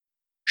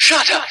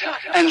Shut up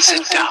and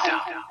sit down.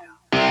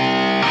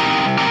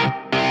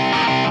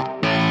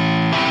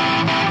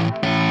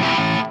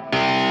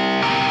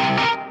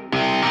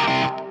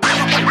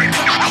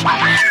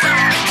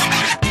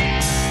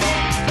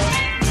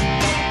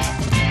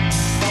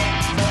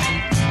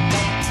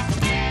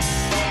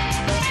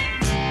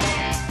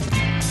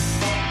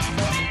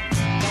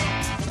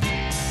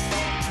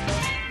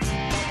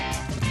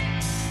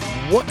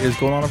 What is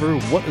going on,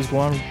 everyone? What is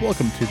going on?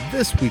 Welcome to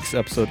this week's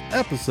episode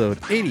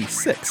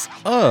 86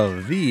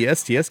 of the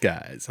STS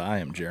Guys. I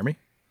am Jeremy.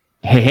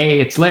 Hey,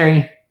 it's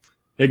Larry.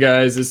 Hey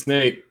guys, it's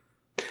Nate.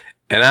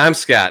 And I'm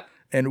Scott.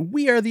 And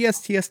we are the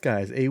STS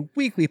Guys, a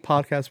weekly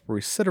podcast where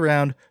we sit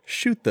around,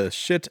 shoot the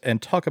shit, and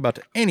talk about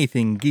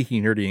anything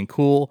geeky, nerdy, and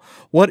cool.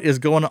 What is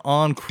going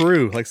on,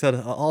 crew? Like I said,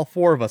 all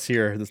four of us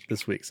here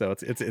this week, so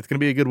it's going to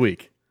be a good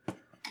week.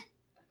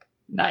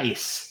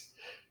 Nice.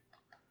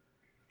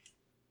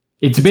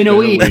 It's been a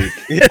week.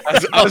 Yeah,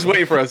 I was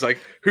waiting for us. Like,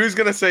 who's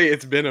gonna say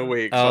it's been a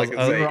week? So I can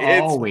say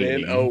it's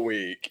been a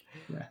week.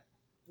 Yeah.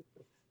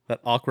 That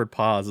awkward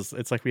pause.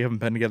 It's like we haven't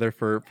been together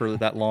for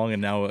that long,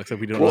 and now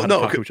except we don't know how to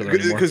talk to each other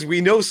anymore. Because we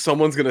know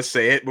someone's gonna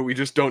say it, but we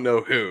just don't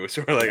know who.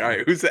 So we're like, all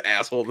right, who's the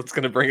asshole that's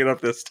gonna bring it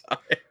up this time?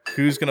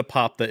 Who's gonna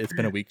pop the "it's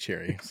been a week"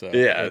 cherry? So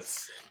yeah,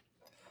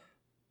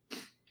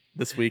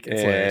 this week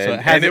it's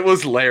Larry. So it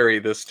was Larry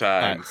this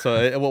time. Right,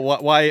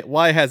 so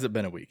why has it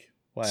been a week?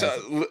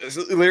 So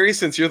Larry,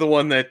 since you're the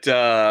one that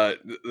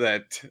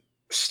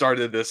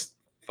started this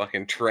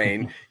fucking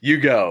train, you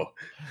go.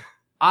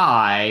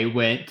 I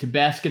went to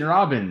Baskin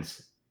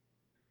Robbins.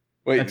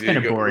 Wait, that's kind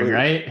of boring,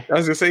 right? I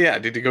was gonna say, yeah.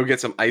 Did you go get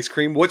some ice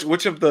cream?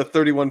 Which of the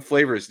 31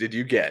 flavors did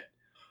you get?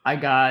 I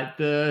got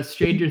the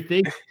Stranger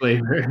Things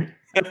flavor.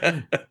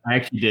 I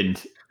actually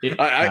didn't.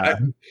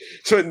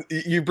 So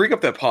you bring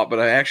up that pop, but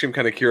I actually am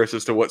kind of curious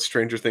as to what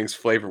Stranger Things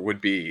flavor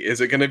would be. Is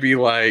it going to be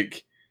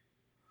like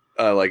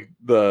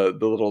the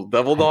little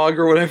devil dog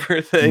or whatever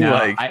thing? No,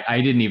 like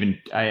I didn't even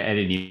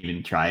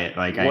try it.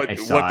 Like I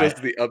saw what does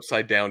the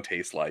upside down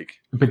taste like?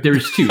 But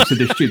there's two. So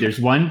there's two.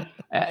 There's one.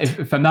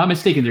 If I'm not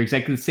mistaken, they're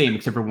exactly the same,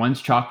 except for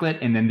one's chocolate,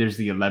 and then there's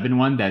the 11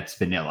 one that's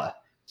vanilla.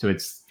 So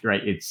it's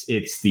right.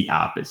 It's the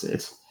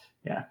opposite.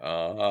 Yeah.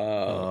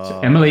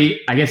 So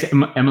Emily, I guess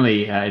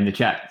Emily in the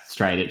chat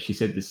tried it. She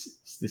said the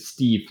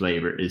Steve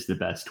flavor is the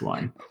best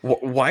one.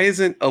 Why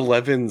isn't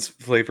 11's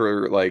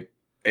flavor like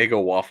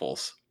Eggo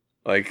waffles?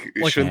 Like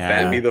shouldn't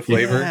that be the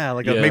flavor? Yeah,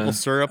 like a maple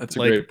syrup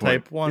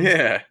type one.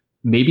 Yeah.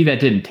 Maybe that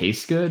didn't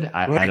taste good.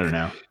 I don't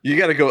know. You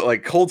got to go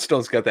like Cold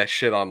Stone's got that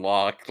shit on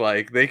lock.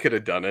 Like they could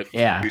have done it.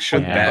 Yeah.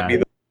 Shouldn't that be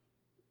the?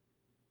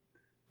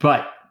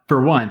 But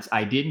for once,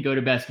 I didn't go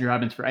to Baskin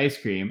Robbins for ice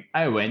cream.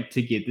 I went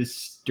to get the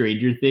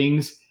Stranger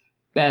Things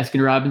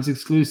Baskin Robbins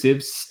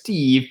exclusive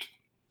Steve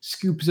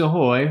Scoops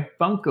Ahoy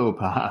Funko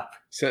Pop.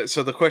 So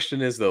the question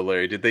is though,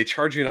 Larry, did they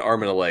charge you an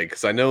arm and a leg?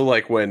 Because I know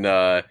like when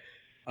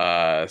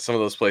some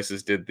of those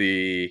places did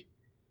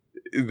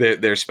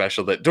their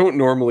special that don't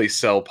normally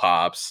sell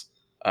pops.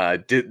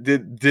 Did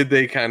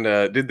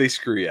they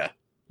screw you?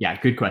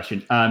 Yeah, good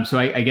question. So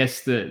I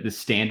guess the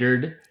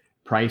standard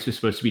price was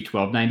supposed to be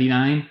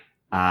 $12.99.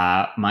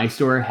 My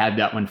store had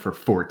that one for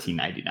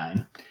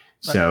 $14.99.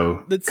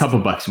 So a couple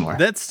bucks more.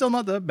 That's still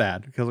not that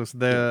bad because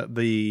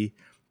the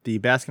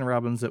Baskin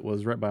Robbins that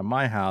was right by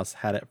my house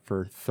had it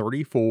for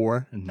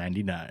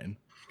 $34.99.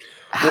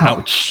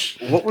 Ouch!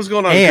 What was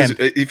going on?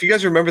 If you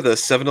guys remember the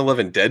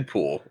 7-Eleven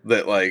Deadpool,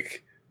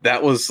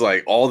 that was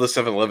like all the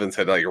 7-Elevens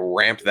had like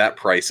ramped that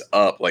price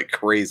up like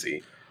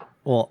crazy.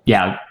 Well,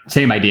 yeah,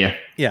 same idea.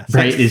 Yeah,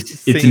 right.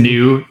 It's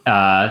new.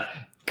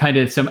 Kind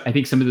of I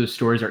think some of those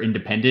stores are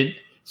independent,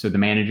 so the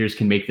managers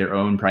can make their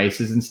own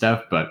prices and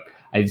stuff. But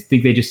I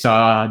think they just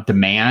saw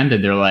demand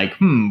and they're like,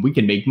 we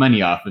can make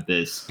money off of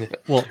this.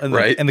 Well, and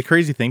the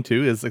crazy thing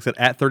too is, like I said,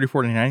 at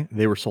 $34.99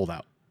 they were sold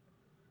out.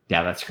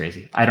 Yeah, that's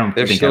crazy. I don't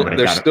think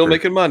they're still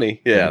making money.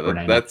 Yeah,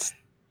 that's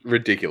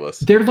ridiculous.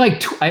 They're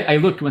like, I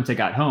looked once I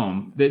got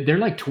home. They're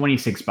like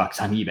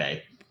 $26 on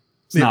eBay.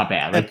 It's not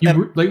bad.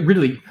 Like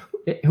really,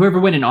 whoever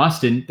went in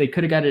Austin, they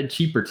could have got it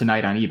cheaper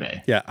tonight on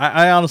eBay. Yeah,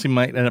 I honestly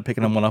might end up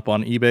picking one up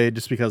on eBay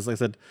just because, like I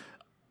said,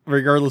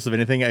 regardless of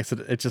anything, I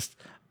said it just.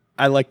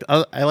 I like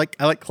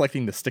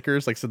collecting the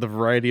stickers, like the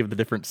variety of the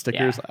different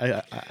stickers.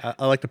 Yeah.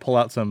 I like to pull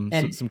out some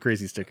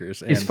crazy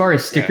stickers. And, as far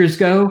as stickers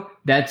go,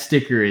 that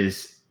sticker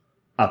is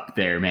up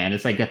there, man.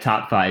 It's like a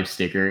top 5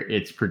 sticker.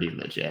 It's pretty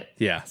legit.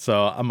 Yeah,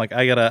 so I'm like,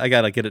 I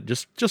gotta get it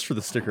just for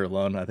the sticker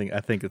alone. I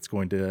think it's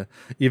going to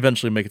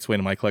eventually make its way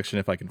into my collection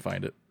if I can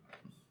find it.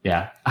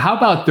 Yeah. How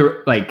about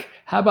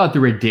the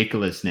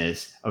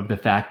ridiculousness of the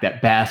fact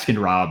that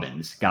Baskin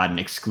Robbins got an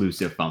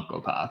exclusive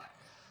Funko Pop?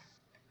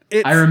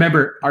 I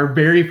remember our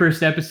very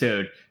first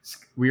episode.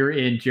 We were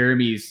in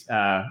Jeremy's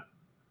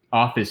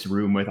office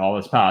room with all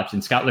his pops,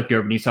 and Scott looked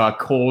over and he saw a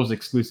Kohl's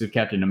exclusive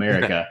Captain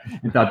America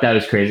and thought that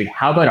was crazy.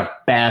 How about a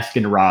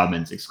Baskin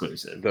Robbins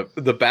exclusive?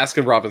 The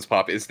Baskin Robbins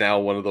pop is now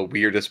one of the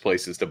weirdest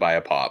places to buy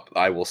a pop,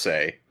 I will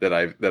say, that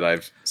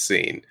I've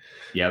seen.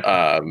 Yep.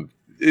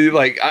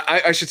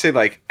 I should say,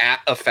 like,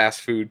 at a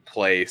fast food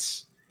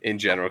place in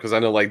general, because I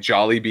know like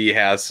Jollibee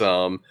has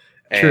some.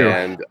 True.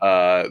 And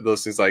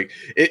those things, like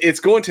it's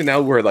going to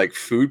now where like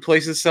food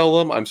places sell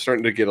them. I'm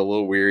starting to get a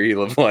little weary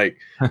of like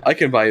I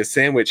can buy a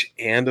sandwich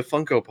and a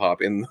Funko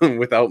Pop in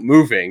without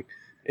moving.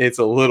 It's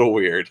a little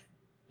weird.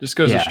 Just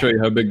goes to show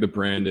you how big the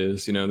brand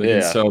is. You know, they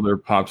can sell their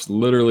pops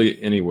literally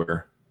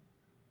anywhere.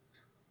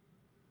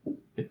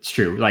 It's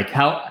true. Like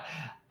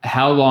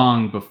how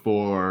long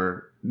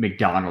before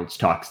McDonald's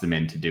talks them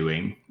into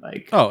doing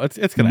like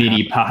it's gonna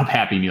mini happen. Pop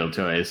Happy Meal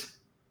toys?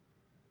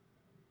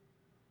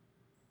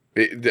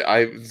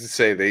 I would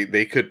say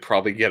they could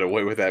probably get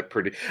away with that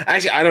pretty.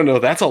 Actually, I don't know.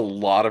 That's a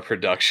lot of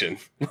production.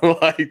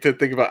 Like to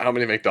think about how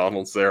many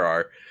McDonald's there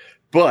are,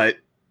 but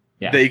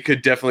they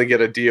could definitely get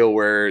a deal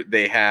where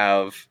they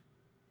have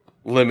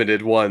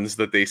limited ones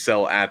that they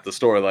sell at the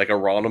store, like a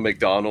Ronald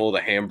McDonald,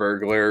 a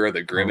Hamburglar,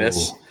 the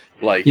Grimace.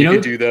 Like you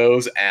could do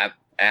those at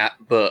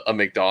a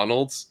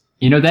McDonald's.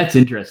 You know, that's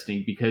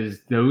interesting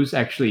because those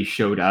actually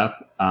showed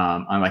up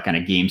on a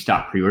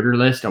GameStop pre-order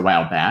list a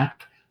while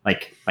back,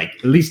 like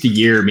at least a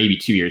year, maybe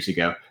 2 years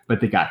ago,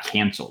 but they got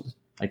canceled.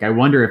 Like, I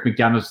wonder if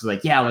McDonald's was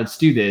like, yeah, let's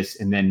do this.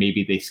 And then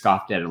maybe they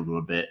scoffed at it a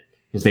little bit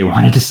because they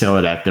wanted to sell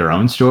it at their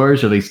own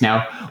stores. Or at least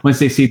now, once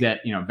they see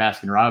that, you know,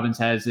 Baskin Robbins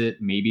has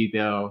it, maybe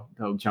they'll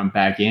jump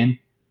back in.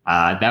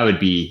 That'd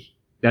be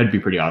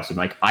pretty awesome.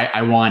 Like,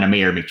 I want a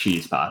Mayor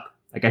McCheese Pop.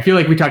 Like, I feel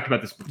like we talked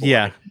about this before.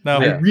 Yeah. No.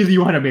 I really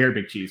want a Mayor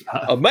McCheese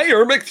Pop. A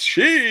Mayor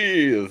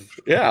McCheese.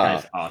 Yeah.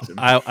 That's awesome.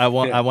 I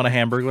want a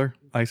Hamburglar.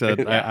 Like I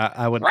said,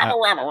 I would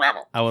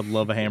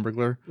love a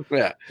Hamburglar.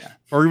 Yeah.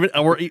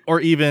 Or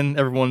even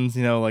everyone's,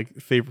 you know, like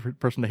favorite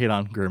person to hate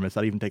on, Grimace.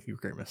 I'd even take a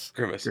Grimace.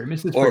 Grimace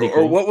is pretty cool.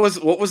 Or what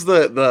was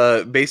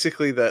the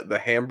basically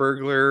the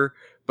Hamburglar,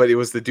 but it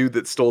was the dude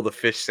that stole the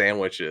fish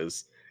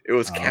sandwiches. It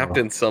was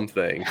Captain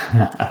something.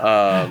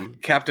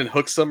 Captain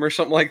Hooksum or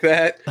something like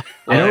that.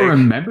 I don't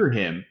remember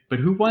him, but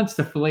who wants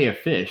to fillet a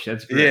fish?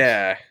 That's great.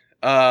 Yeah.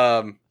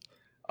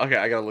 Okay,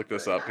 I gotta look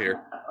this up here.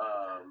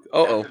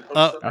 Scott's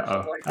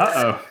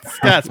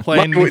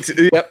playing.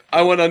 Yep,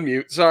 I went on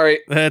mute. Sorry.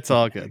 That's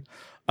all good.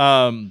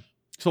 So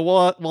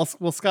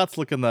while Scott's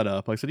looking that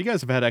up, like I said, you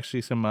guys have had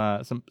actually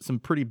some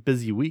pretty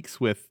busy weeks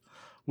with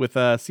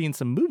seeing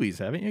some movies,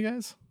 haven't you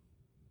guys?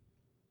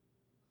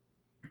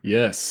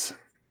 Yes.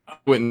 I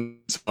went and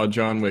saw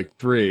John Wick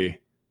 3,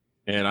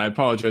 and I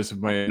apologize if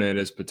my internet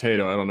is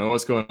potato. I don't know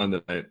what's going on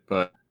tonight,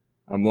 but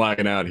I'm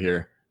lagging out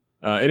here.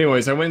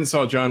 Anyways, I went and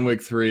saw John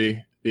Wick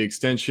 3, the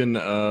extension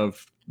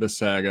of the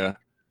saga.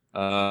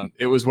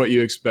 It was what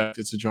you expect.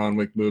 It's a John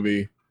Wick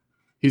movie.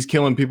 He's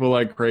killing people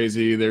like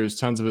crazy. There's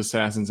tons of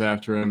assassins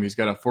after him. He's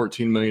got a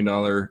 $14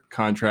 million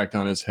contract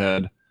on his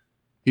head.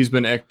 He's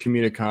been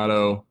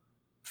excommunicado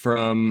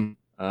from,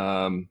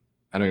 I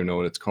don't even know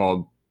what it's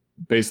called,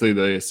 basically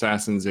the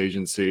Assassins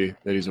Agency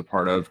that he's a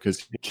part of, because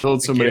he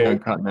killed somebody on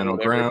continental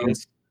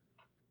grounds.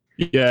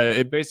 Yeah,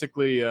 it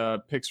basically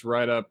picks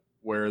right up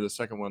where the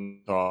second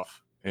one's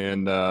off.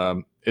 And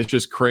it's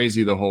just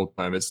crazy the whole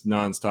time. It's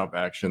nonstop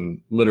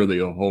action, literally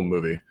the whole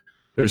movie.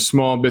 There's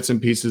small bits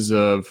and pieces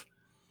of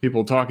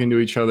people talking to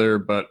each other,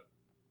 but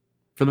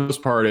for the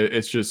most part,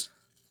 it's just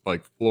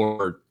like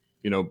floor,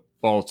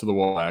 balls to the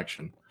wall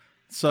action.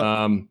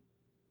 So,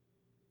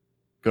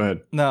 go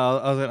ahead. No,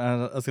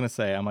 I was gonna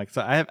say, I'm like,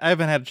 so I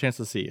haven't had a chance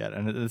to see it yet,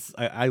 and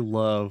I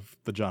love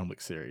the John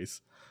Wick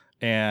series,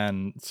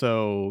 and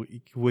so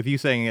with you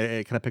saying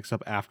it kind of picks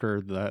up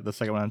after the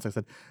second one, as I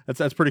said,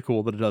 that's pretty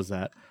cool that it does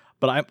that.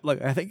 But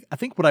I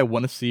think what I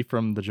want to see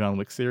from the John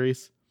Wick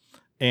series,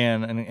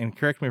 and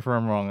correct me if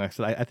I'm wrong, I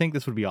said I think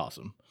this would be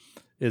awesome.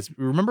 Is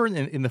remember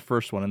in the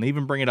first one, and they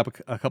even bring it up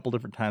a couple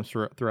different times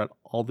throughout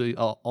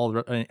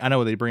all. I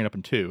know they bring it up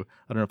in 2.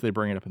 I don't know if they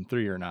bring it up in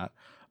 3 or not.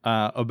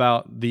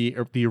 About the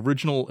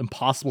original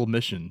impossible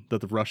mission that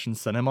the Russians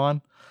sent him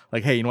on.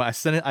 Like, hey, I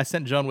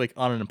sent John Wick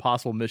on an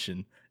impossible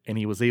mission, and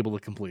he was able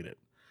to complete it.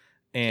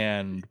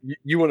 And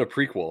you want a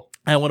prequel?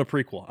 I want a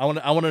prequel. I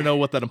want to know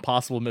what that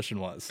impossible mission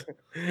was.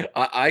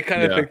 I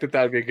kind of think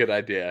that would be a good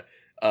idea.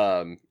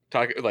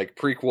 Talk like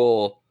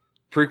prequel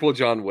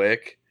John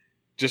Wick,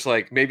 just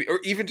like maybe, or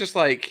even just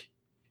like,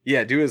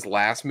 do his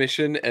last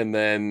mission, and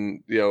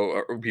then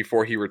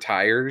before he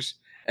retires.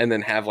 And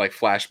then have like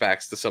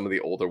flashbacks to some of the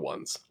older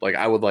ones. Like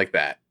I would like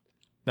that.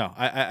 No,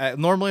 I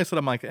normally said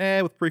I'm like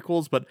with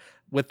prequels, but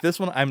with this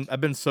one I've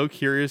been so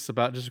curious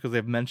about, just because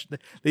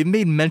they've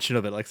made mention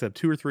of it, like I said,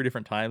 2 or 3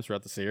 different times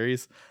throughout the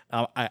series.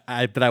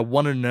 I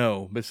want to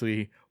know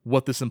basically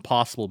what this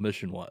impossible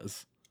mission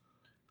was.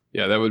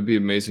 Yeah, that would be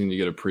amazing to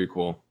get a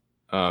prequel,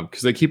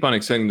 because they keep on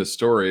extending the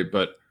story,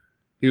 but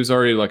he was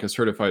already like a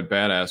certified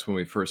badass when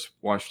we first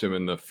watched him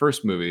in the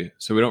first movie,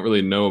 so we don't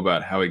really know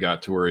about how he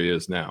got to where he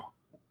is now.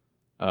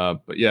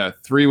 But yeah,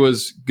 3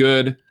 was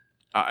good.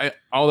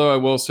 Although I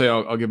will say,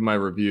 I'll give my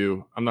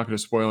review. I'm not going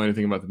to spoil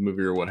anything about the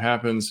movie or what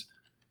happens,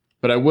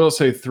 but I will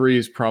say 3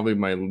 is probably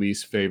my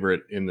least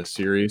favorite in the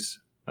series.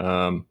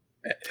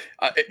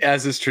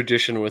 As is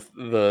tradition with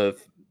the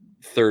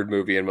third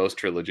movie in most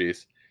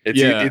trilogies, it's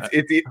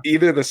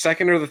either the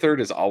second or the third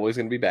is always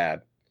going to be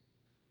bad.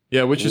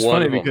 Yeah, which is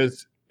funny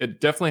because it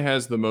definitely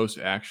has the most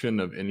action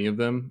of any of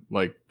them.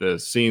 Like the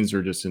scenes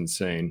are just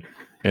insane,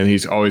 and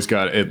he's always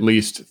got at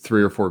least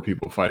 3 or 4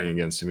 people fighting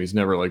against him. He's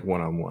never like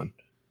one-on-one.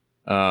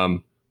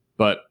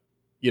 But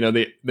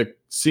the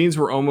scenes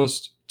were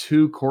almost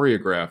too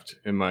choreographed,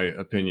 in my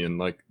opinion.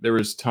 Like there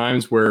was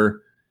times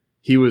where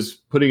he was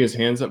putting his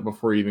hands up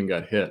before he even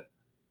got hit.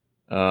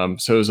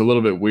 So it was a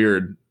little bit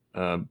weird.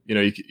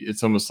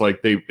 It's almost like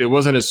it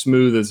wasn't as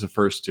smooth as the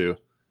first two.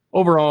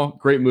 Overall,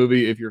 great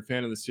movie. If you're a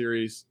fan of the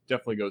series,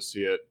 definitely go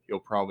see it. You'll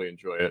probably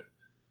enjoy it.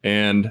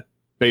 And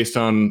based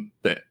on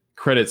the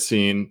credit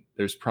scene,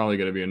 there's probably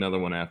going to be another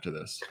one after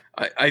this.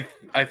 I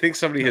think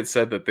somebody had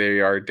said that they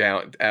are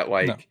down at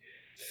like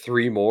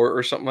 3 more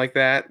or something like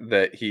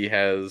that he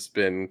has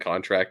been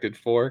contracted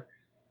for.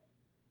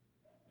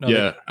 No,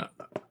 yeah.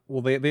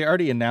 They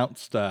already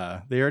announced.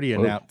 That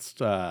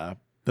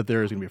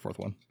there is going to be a 4th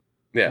one.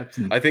 Yeah,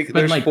 I think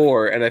there's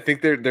 4, and I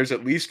think there's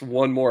at least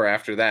 1 more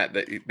after that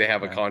they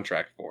have a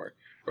contract for,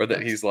 or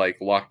that he's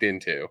like locked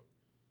into.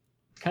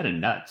 Kind of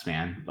nuts,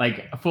 man.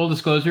 Like, full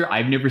disclosure,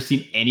 I've never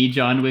seen any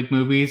John Wick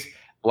movies.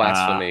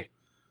 Blasphemy.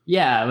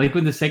 Yeah, like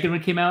when the second one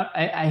came out,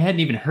 I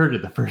hadn't even heard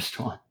of the first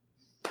one.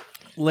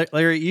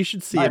 Larry, you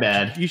should see My it.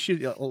 bad.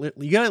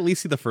 You gotta at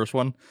least see the first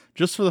one,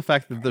 just for the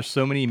fact that there's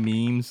so many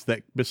memes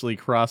that basically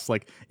cross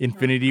like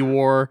Infinity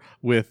War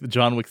with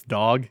John Wick's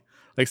dog.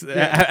 Like,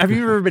 have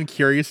you ever been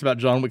curious about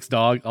John Wick's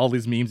dog? All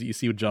these memes that you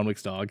see with John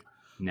Wick's dog.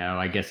 No,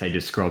 I guess I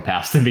just scroll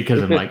past them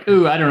because I'm like,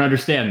 ooh, I don't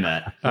understand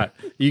that. All right.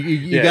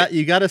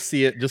 You got to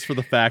see it just for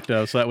the fact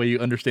of, so that way you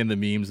understand the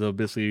memes of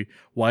basically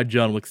why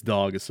John Wick's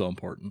dog is so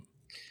important.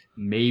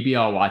 Maybe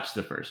I'll watch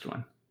the first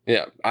one.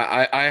 Yeah,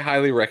 I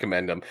highly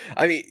recommend them.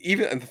 I mean,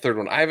 even the third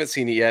one, I haven't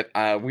seen it yet.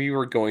 We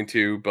were going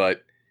to,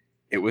 but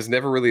it was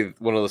never really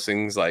one of those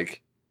things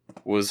like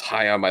was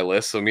high on my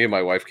list. So me and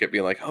my wife kept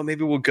being like, "Oh,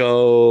 maybe we'll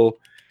go."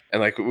 And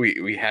like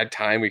we had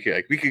time, we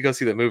could go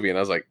see the movie, and I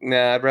was like,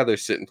 nah, I'd rather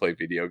sit and play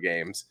video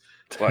games.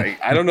 Like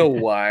I don't know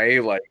why.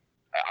 Like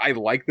I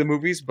like the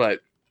movies,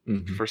 but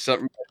for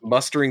some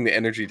mustering the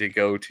energy to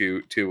go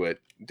to it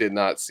did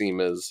not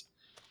seem as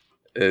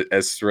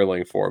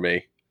thrilling for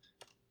me.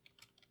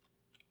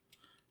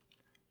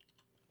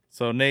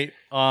 So Nate,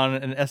 on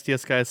an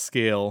STS Guys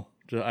scale,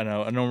 I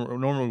know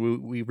normally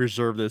we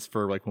reserve this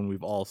for like when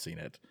we've all seen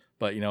it,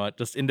 but you know what?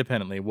 Just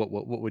independently, what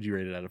would you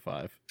rate it out of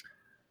 5?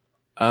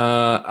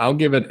 I'll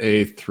give it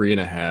a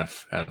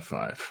 3.5 out of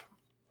 5.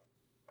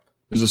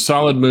 It was a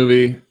solid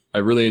movie. I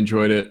really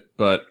enjoyed it,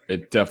 but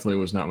it definitely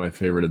was not my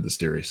favorite of the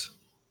series.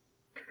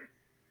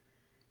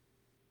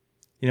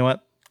 You know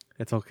what?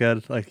 It's all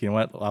good. Like, you know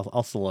what?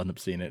 I'll still end up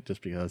seeing it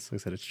just because,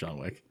 like I said, it's John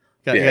Wick.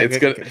 Got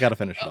to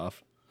finish it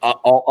off.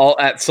 I'll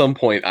at some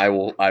point I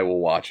will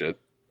watch it.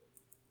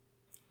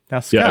 Now,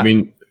 Scott, yeah, I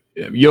mean,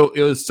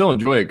 you'll still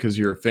enjoy it because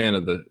you're a fan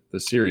of the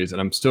series,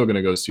 and I'm still going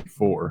to go see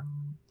 4.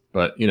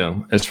 But, you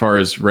know, as far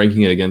as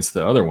ranking it against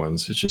the other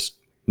ones, it's just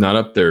not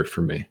up there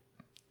for me.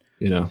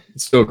 You know,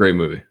 it's still a great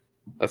movie.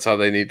 That's how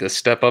they need to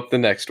step up the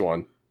next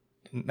one.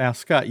 Now,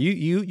 Scott,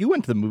 you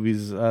went to the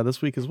movies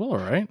this week as well,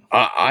 right?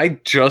 I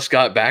just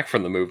got back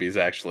from the movies,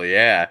 actually.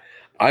 Yeah,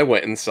 I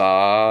went and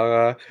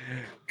saw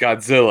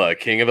Godzilla,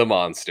 King of the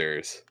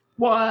Monsters.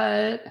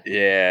 What?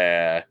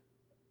 Yeah.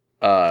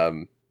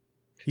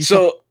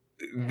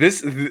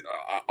 This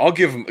I'll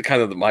give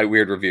kind of my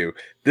weird review.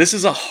 This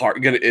is a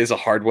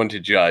hard one to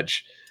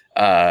judge,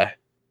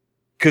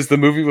 because the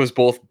movie was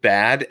both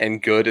bad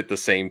and good at the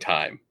same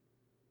time.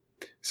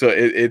 So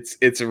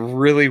it's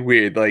really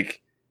weird.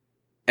 Like,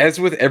 as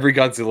with every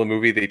Godzilla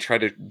movie, they try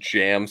to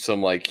jam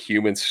some like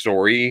human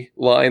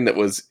storyline that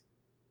was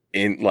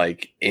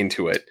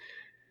into it,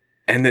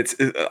 and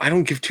I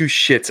don't give 2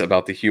 shits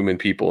about the human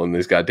people in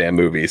these goddamn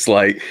movies.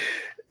 Like,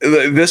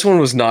 this one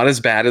was not as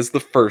bad as the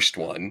first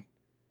one,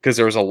 because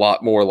there was a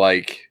lot more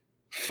like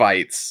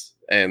fights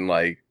and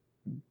like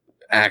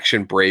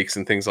action breaks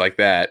and things like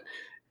that.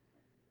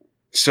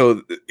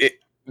 So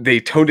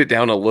they toned it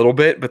down a little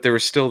bit, but there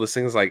was still this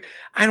things like,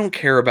 I don't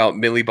care about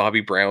Millie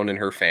Bobby Brown and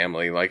her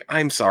family. Like,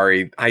 I'm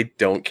sorry, I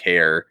don't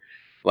care.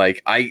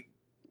 Like,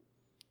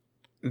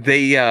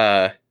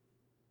 they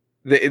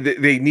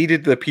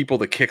needed the people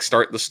to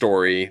kickstart the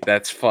story.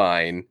 That's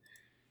fine.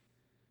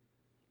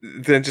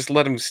 Then just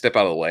let them step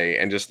out of the way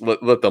and just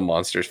let the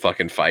monsters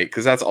fucking fight,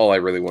 because that's all I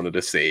really wanted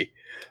to see.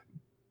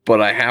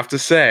 But I have to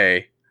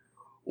say,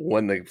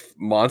 when the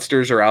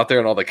monsters are out there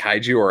and all the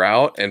kaiju are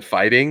out and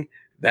fighting,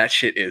 that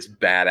shit is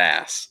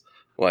badass.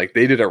 Like,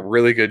 they did a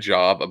really good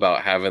job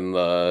about having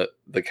the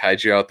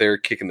kaiju out there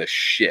kicking the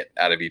shit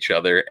out of each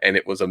other, and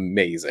it was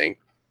amazing.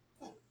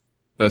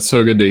 That's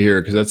so good to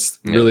hear, because that's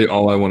really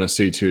all I want to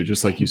see too.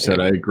 Just like you said,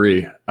 I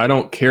agree. I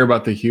don't care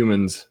about the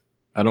humans.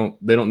 They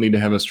don't need to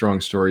have a strong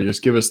story.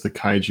 Just give us the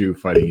kaiju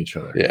fighting each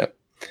other. Yeah.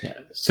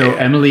 So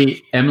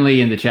Emily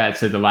in the chat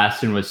said the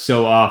last one was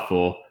so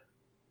awful.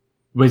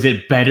 Was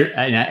it better?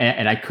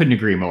 And I couldn't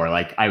agree more.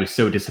 Like, I was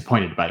so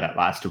disappointed by that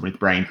last one with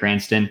Bryan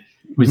Cranston.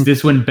 Was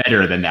this one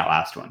better than that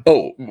last one?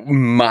 Oh,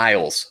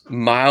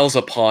 miles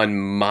upon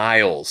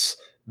miles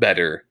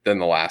better than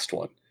the last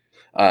one.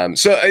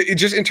 So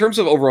just in terms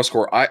of overall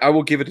score, I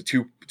will give it a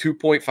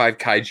 2.5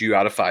 kaiju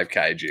out of 5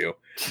 kaiju,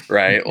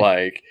 right?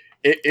 Like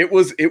it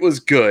was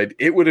good.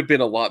 It would have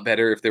been a lot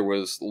better if there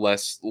was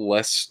less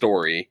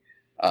story.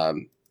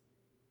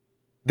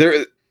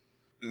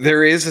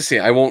 There is a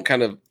scene. I won't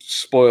kind of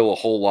spoil a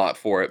whole lot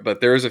for it, but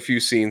there's a few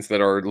scenes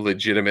that are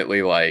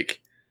legitimately like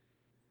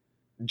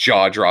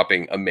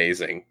jaw-dropping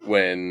amazing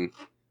when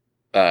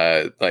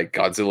like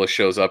Godzilla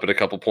shows up at a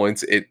couple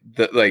points.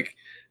 Like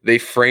they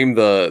frame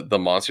the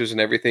monsters and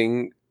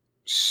everything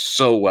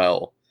so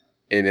well,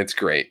 and it's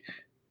great.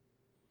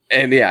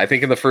 And yeah, I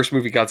think in the first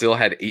movie Godzilla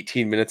had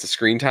 18 minutes of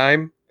screen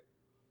time.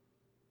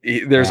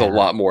 There's a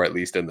lot more, at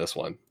least in this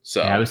one.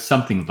 So yeah, it was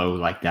something low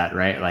like that,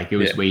 right? Like it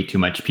was way too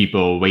much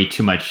people, way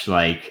too much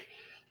like,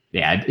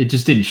 yeah, it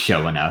just didn't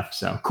show enough.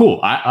 So cool.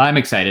 I'm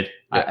excited.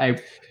 Yeah.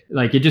 I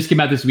like it just came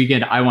out this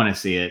weekend. I want to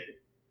see it.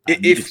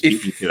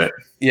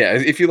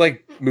 If you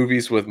like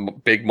movies with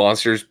big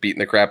monsters beating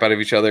the crap out of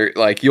each other,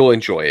 like you'll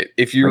enjoy it.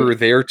 If you're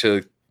there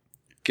to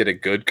get a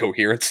good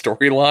coherent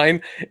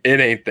storyline, it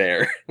ain't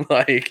there.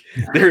 Like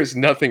there's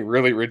nothing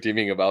really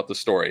redeeming about the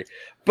story.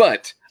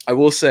 But I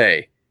will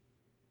say,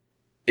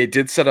 it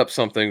did set up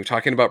something.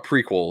 Talking about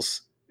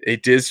prequels,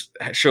 it did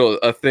show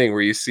a thing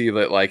where you see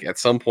that like at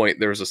some point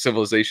there was a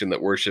civilization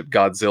that worshipped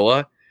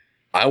Godzilla.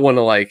 I want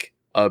to like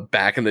a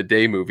back in the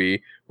day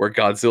movie where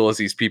Godzilla's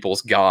these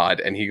people's god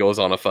and he goes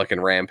on a fucking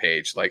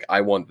rampage. Like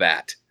I want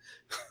that.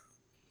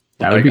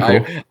 That would be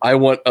cool. I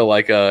want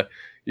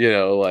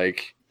a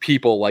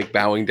people like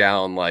bowing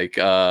down like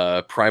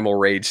Primal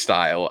Rage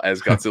style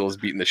as Godzilla's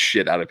beating the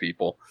shit out of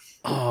people.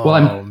 Oh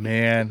well,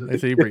 man.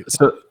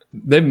 So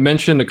they've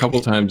mentioned a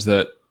couple times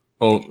that,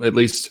 at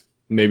least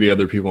maybe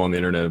other people on the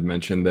internet have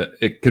mentioned that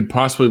it could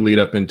possibly lead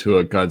up into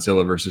a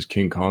Godzilla versus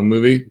King Kong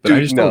movie. But I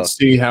just don't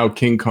see how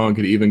King Kong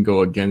could even go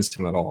against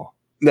him at all.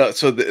 No,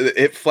 so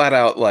it flat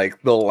out,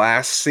 like, the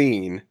last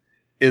scene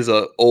is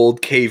a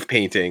old cave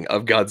painting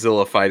of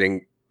Godzilla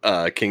fighting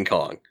King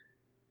Kong.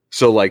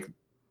 So, like,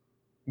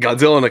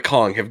 Godzilla and a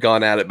Kong have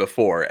gone at it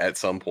before at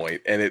some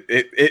point, and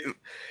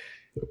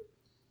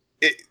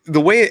the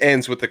way it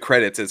ends with the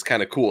credits is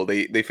kind of cool.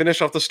 They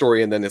finish off the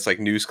story, and then it's like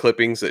news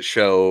clippings that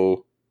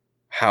show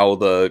how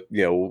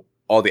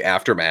all the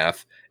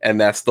aftermath, and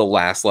that's the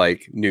last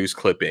like news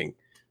clipping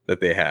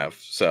that they have.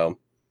 So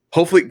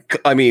hopefully,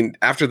 I mean,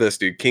 after this,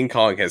 dude, King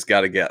Kong has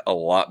got to get a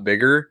lot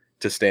bigger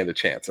to stand a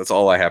chance. That's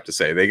all I have to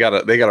say. They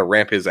gotta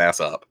ramp his ass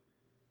up.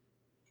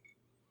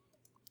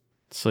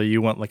 So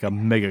you want like a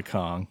Mega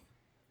Kong?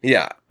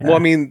 Yeah. Well, I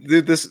mean,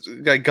 this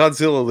guy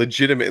Godzilla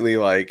legitimately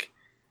like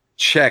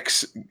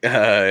checks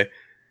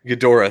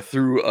Ghidorah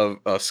through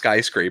a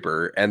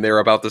skyscraper, and they're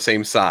about the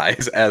same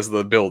size as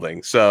the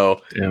building.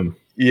 So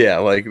yeah,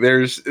 like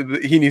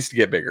he needs to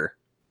get bigger.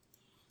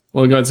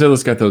 Well,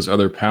 Godzilla's got those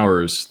other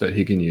powers that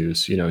he can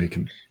use. You know, he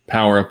can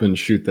power up and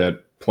shoot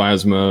that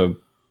plasma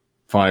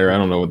fire. I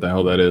don't know what the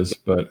hell that is,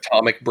 but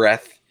atomic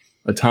breath.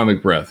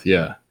 Atomic breath.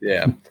 Yeah.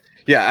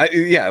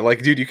 Yeah.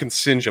 Like, dude, you can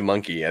singe a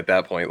monkey at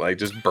that point. Like,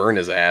 just burn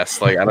his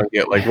ass. Like, I don't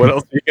get. Like, what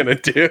else are you gonna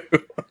do?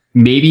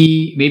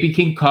 Maybe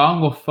King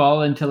Kong will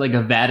fall into like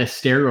a vat of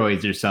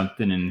steroids or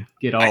something and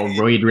get all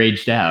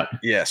raged out.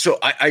 Yeah, so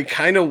I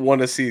kind of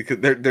want to see, because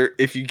there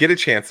if you get a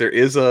chance, there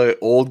is a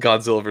old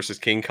Godzilla versus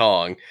King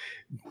Kong.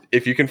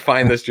 If you can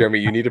find this, Jeremy,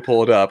 you need to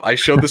pull it up. I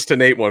showed this to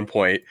Nate one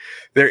point.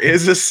 There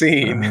is a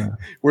scene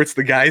where it's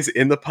the guys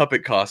in the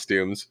puppet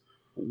costumes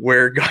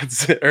where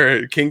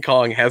King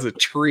Kong has a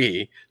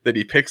tree that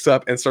he picks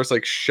up and starts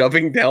like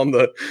shoving down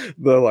the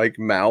like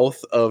mouth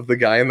of the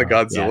guy in the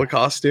Godzilla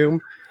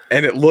costume.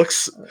 And it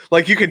looks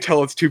like you can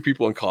tell it's two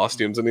people in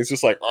costumes, and he's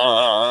just like,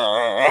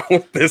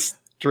 with this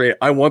tree.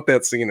 I want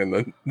that scene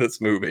in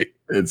this movie.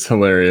 It's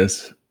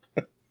hilarious.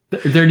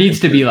 There needs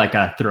to be like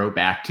a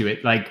throwback to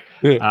it. Like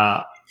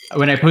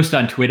when I post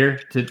on Twitter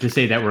to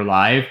say that we're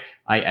live,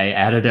 I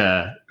added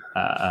a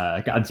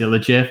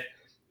Godzilla GIF,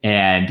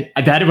 and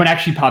that one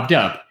actually popped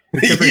up.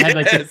 Except it had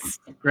like this,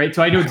 right?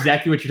 So I know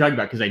exactly what you're talking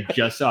about because I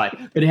just saw it.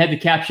 But it had the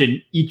caption,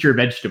 "Eat your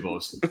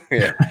vegetables."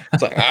 Yeah,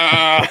 it's like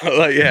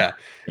like, yeah.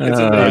 It's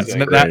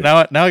amazing. Now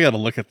I got to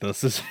look at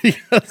this. It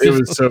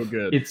was so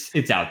good.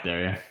 It's out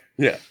there.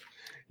 Yeah,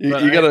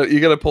 you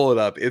gotta pull it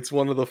up. It's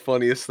one of the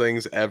funniest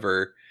things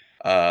ever.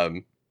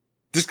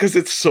 Just because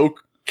it's so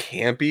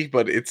campy,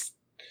 but it's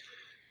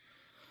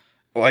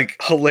like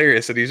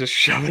hilarious that he's just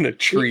shoving a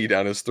tree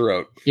down his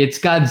throat. It's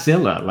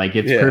Godzilla, like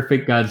it's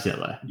perfect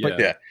Godzilla.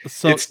 Yeah,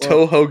 so, it's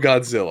Toho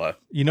Godzilla.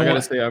 You know, I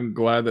gotta say, I'm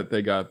glad that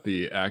they got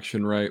the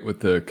action right with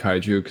the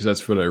kaiju, because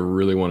that's what I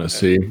really want to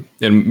see.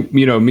 And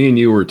you know, me and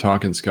you were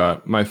talking,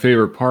 Scott. My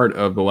favorite part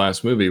of the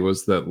last movie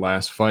was that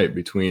last fight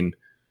between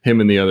him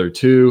and the other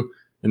two,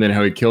 and then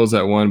how he kills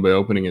that one by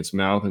opening its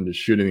mouth and just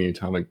shooting the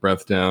atomic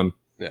breath down.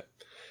 Yeah,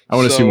 I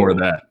want to see more of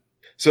that.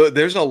 So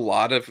there's a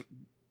lot of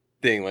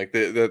thing, like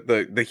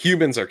the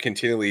humans are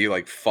continually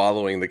like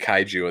following the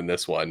kaiju in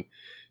this one,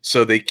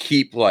 so they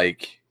keep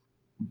like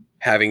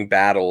having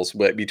battles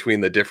between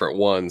the different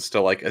ones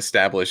to like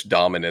establish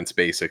dominance,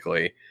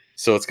 basically.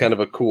 So it's kind of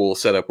a cool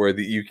setup where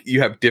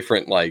you have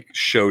different like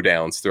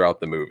showdowns throughout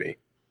the movie.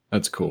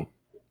 That's cool.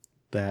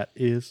 That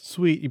is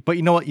sweet. But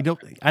you know what?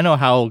 I know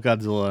how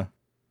Godzilla.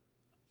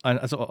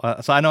 So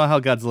I know how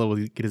Godzilla will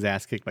get his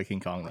ass kicked by King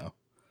Kong though.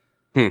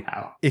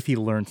 How? If he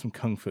learned some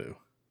kung fu.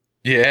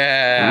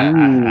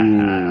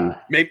 Yeah.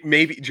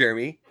 Maybe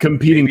Jeremy.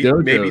 Competing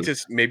maybe,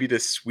 dojos. maybe to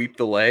sweep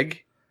the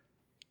leg.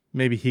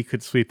 Maybe he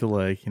could sweep the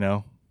leg,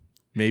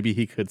 Maybe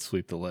he could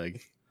sweep the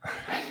leg.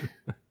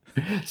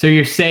 So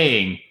you're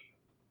saying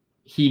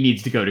he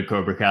needs to go to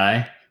Cobra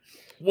Kai?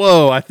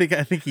 Whoa, I think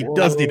he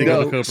does need to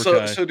go to Cobra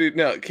Kai. So dude,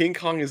 no, King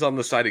Kong is on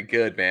the side of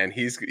good, man.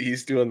 He's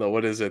doing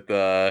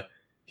the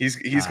he's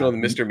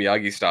going the Mr.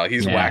 Miyagi style.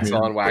 He's wax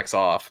on, wax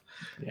off.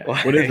 Yeah.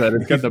 What is that?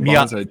 It's got the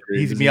bonsai tree.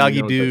 He's Does anyone know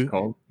Miyagi what Do. that's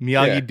called?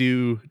 Miyagi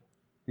Do.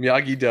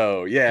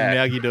 Miyagi-Do, yeah.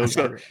 Miyagi-Do.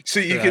 So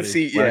you can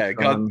see,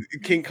 Wax on.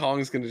 King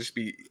Kong's going to just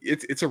be,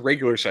 it's a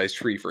regular sized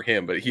tree for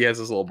him, but he has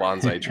this little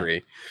bonsai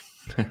tree.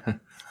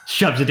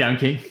 Shoves it down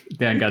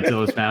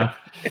Godzilla's mouth.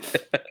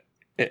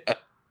 Yeah.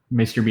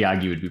 Mr.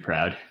 Miyagi would be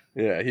proud.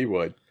 Yeah, he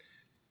would.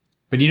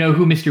 But you know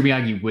who Mr.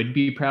 Miyagi would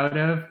be proud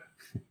of?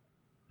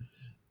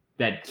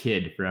 That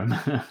kid from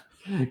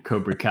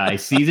Cobra Kai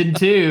Season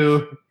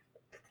 2.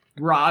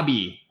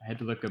 Robbie. I had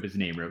to look up his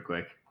name real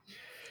quick.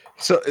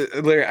 So,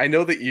 Larry, I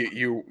know that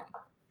you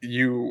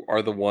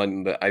are the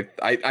one that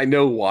I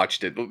know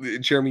watched it.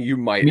 Jeremy, you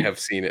might have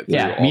seen it.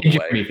 Yeah, me and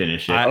Jeremy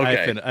finished it.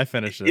 I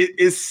finished it.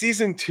 Is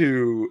Season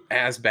 2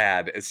 as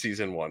bad as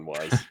Season 1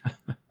 was?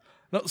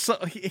 No, so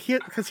here's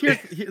my.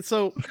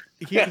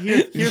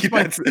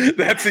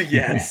 That's a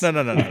yes. No.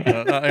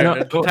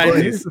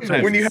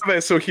 When you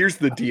have so here's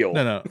the deal.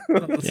 No.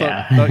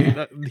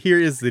 Here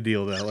is the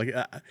deal, though. Like,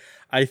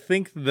 I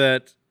think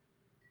that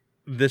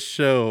this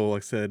show,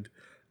 like I said,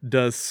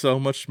 does so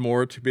much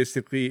more to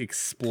basically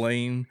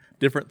explain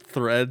different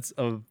threads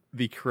of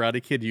the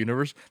Karate Kid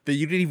universe that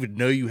you didn't even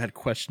know you had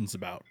questions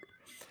about.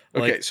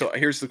 Okay, so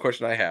here's the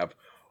question I have: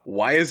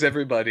 why is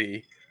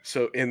everybody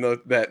so in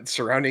that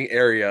surrounding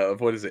area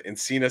of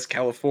Encinas,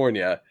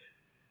 California,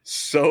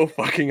 so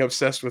fucking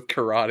obsessed with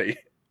karate?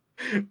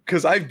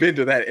 Because I've been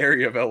to that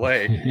area of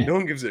LA. No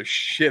one gives a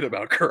shit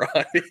about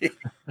karate.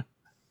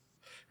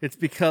 It's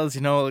because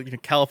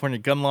California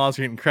gun laws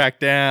are getting cracked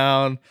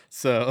down,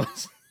 so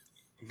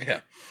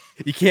yeah,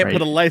 you can't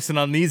put a license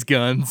on these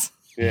guns.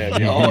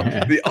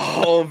 Yeah, the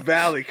All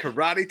Valley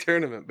Karate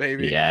Tournament,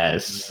 baby.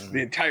 Yes, the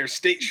entire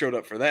state showed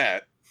up for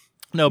that.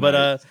 No,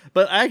 but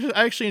I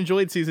actually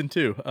enjoyed Season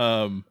 2.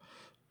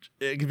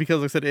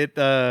 Because like I said, it.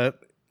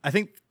 I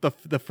think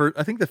the first.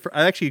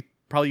 I actually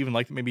probably even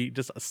liked it maybe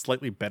just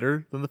slightly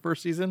better than the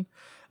first season,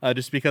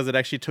 just because it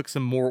actually took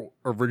some more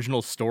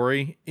original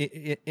story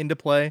into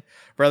play,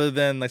 rather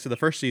than like I said, the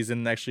first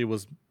season actually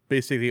was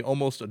basically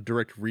almost a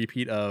direct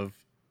repeat of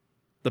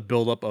the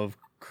buildup of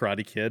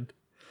Karate Kid.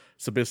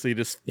 So basically,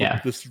 just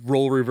this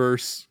role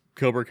reverse.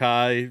 Cobra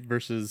Kai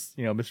versus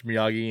Mr.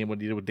 Miyagi and what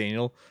he did with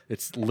Daniel.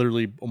 It's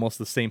literally almost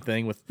the same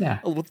thing with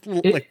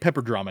like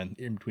pepper drama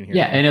in between here.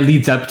 Yeah, and it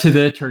leads up to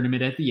the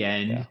tournament at the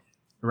end,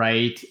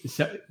 right?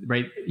 So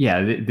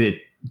the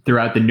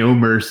throughout the No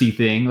Mercy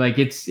thing, like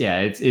it's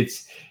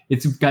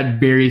got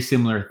very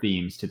similar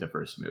themes to the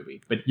first movie.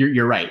 But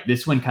you're right.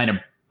 This one kind of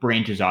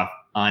branches off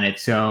on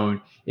its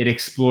own. It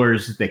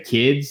explores the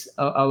kids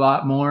a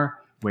lot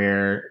more,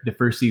 where the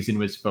first season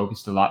was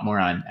focused a lot more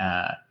on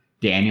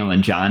Daniel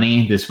and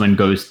Johnny. This one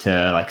goes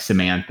to like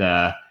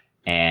Samantha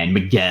and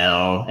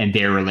Miguel and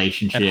their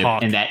relationship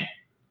and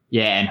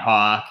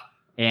Hawk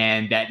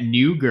and that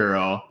new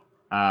girl.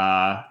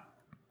 I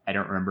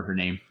don't remember her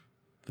name.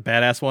 The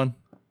badass one.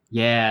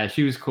 Yeah,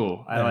 she was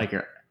cool. I like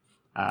her,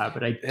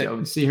 but I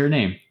don't see her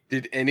name.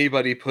 Did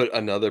anybody put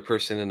another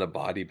person in a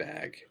body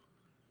bag?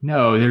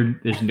 No,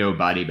 there's no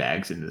body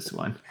bags in this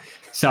one.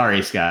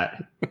 Sorry, Scott.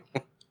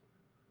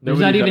 There's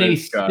not even any.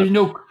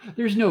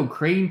 There's no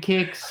crane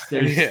kicks.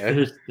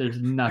 There's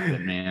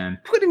nothing, man.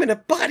 Put him in a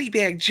body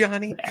bag,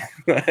 Johnny.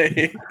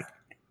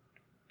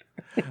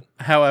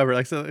 However,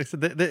 like I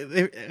said,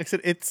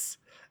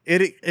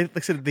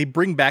 they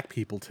bring back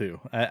people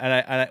too,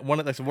 and one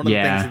of the things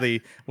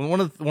that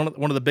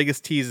one of the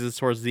biggest teases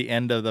towards the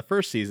end of the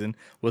first season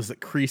was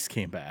that Kreese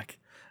came back.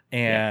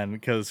 And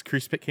because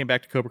Kreese came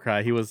back to Cobra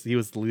Kai, he was the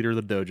leader of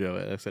the dojo.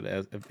 Like I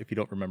said, if you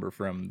don't remember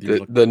from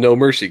the No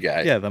Mercy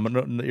guy, the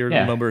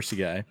No Mercy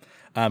guy,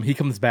 he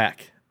comes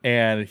back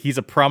and he's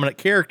a prominent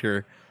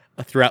character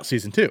throughout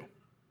Season 2.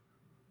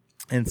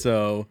 And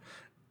so,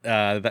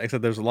 like I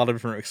said, there's a lot of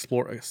different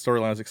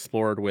storylines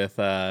explored with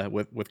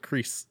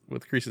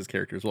Kreese's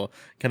character as well.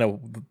 Kind of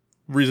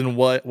reason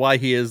why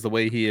he is the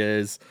way he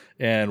is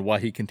and why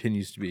he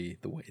continues to be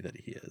the way that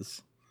he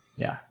is.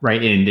 Yeah, right.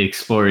 And it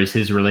explores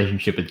his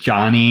relationship with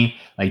Johnny.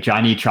 Like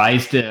Johnny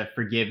tries to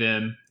forgive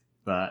him,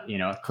 but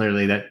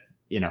clearly that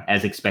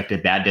as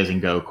expected, that doesn't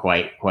go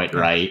quite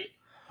right.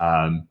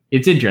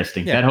 It's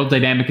interesting. That whole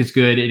dynamic is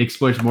good. It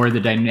explores more of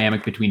the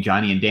dynamic between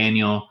Johnny and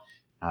Daniel.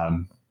 I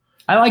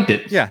liked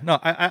it. Yeah, no,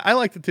 I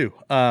liked it too.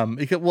 And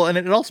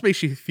it also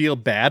makes you feel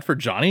bad for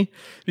Johnny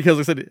because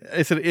I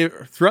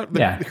said throughout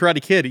the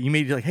Karate Kid, you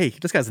made like, hey,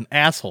 this guy's an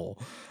asshole.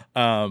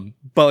 But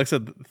like I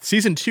said,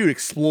 season 2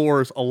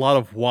 explores a lot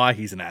of why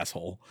he's an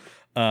asshole.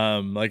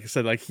 Like I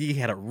said, like he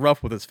had it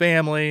rough with his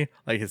family,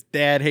 like his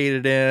dad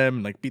hated him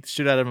and like beat the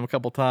shit out of him a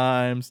couple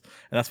times,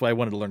 and that's why I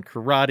wanted to learn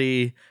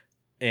karate.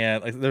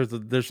 And like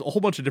there's a whole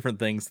bunch of different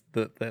things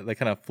that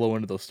kind of flow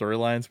into those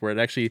storylines where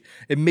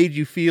it made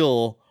you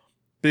feel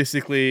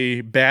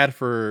basically bad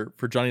for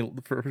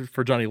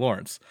Johnny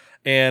Lawrence.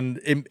 And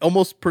it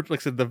almost like I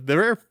said, the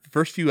very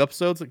first few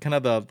episodes, kind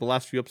of the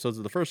last few episodes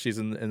of the first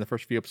season and the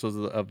first few episodes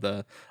of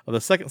the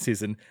second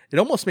season, it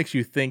almost makes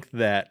you think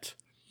that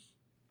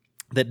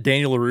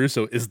Daniel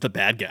LaRusso is the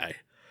bad guy,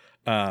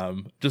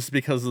 just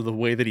because of the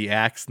way that he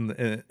acts and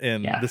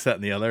this, that,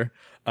 and the other.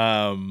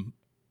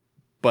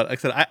 But like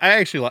I said, I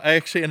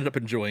actually ended up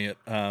enjoying it.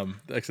 Like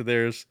I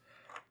said,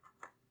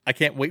 I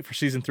can't wait for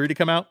season 3 to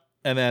come out.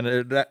 And then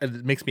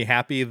it makes me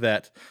happy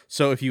that,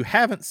 so if you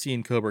haven't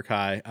seen Cobra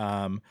Kai,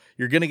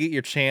 you're going to get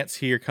your chance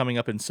here coming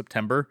up in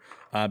September,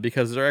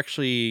 because they're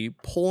actually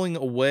pulling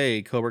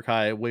away Cobra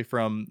Kai away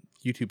from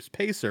YouTube's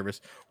pay service,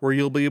 where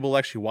you'll be able to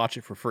actually watch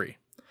it for free.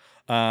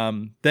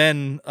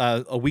 Then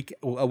a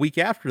week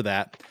after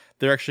that,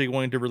 they're actually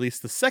going to release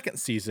the second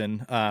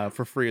season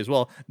for free as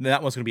well. And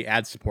that one's going to be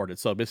ad supported.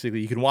 So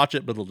basically you can watch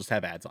it, but it'll just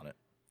have ads on it.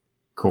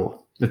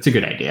 Cool. That's a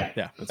good idea.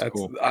 Yeah, that's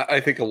cool. I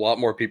think a lot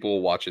more people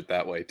will watch it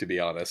that way, to be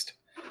honest.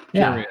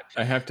 Yeah. Jeremy,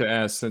 I have to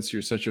ask, since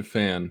you're such a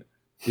fan,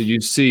 did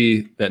you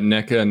see that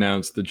NECA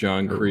announced the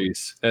John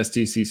Kreese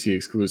SDCC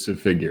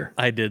exclusive figure?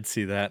 I did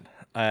see that.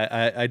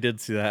 I did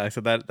see that. I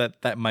said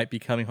that might be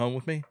coming home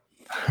with me.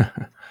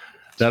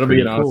 That'll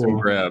be an awesome cool.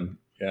 grab.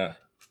 Yeah.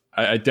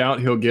 I doubt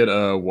he'll get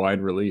a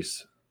wide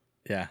release.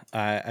 Yeah,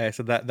 I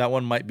said that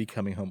one might be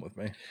coming home with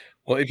me.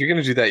 Well, if you're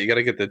going to do that, you got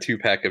to get the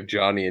 2-pack of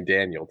Johnny and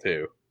Daniel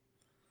too.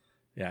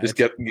 Yeah, you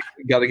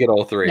got to get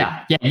all 3.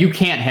 Yeah, you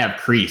can't have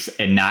Kreese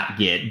and not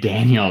get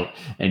Daniel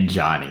and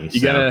Johnny.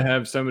 You gotta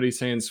have somebody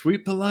saying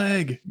 "sweep the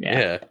leg."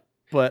 Yeah.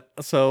 But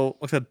so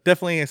like I said,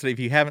 definitely, I said if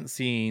you haven't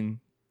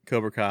seen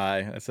Cobra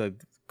Kai, I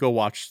said go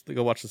watch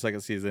the second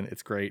season.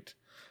 It's great.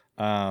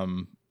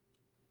 I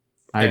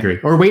agree.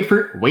 Or wait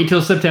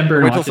till September.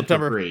 And wait watch till it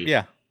September. for free.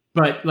 Yeah.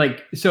 But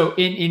like, so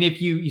and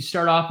if you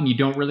start off and you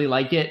don't really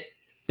like it,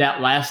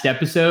 that last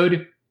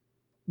episode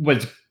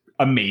was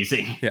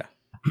amazing. Yeah.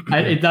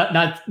 It's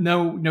not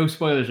no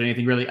spoilers or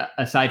anything really,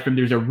 aside from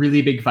there's a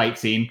really big fight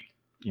scene.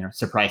 You know,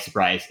 surprise,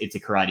 it's a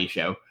karate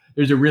show.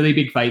 There's a really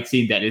big fight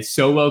scene that is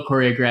so well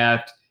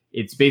choreographed.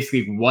 It's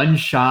basically one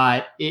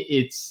shot.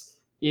 It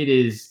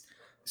is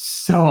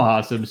so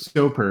awesome,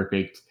 so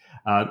perfect.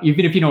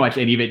 Even if you don't watch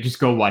any of it, just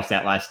go watch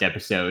that last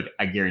episode.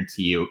 I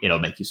guarantee you, it'll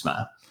make you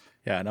smile.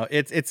 Yeah, no,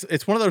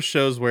 it's one of those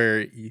shows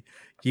where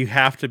you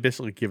have to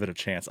basically give it a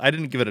chance. I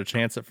didn't give it a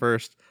chance at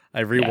first.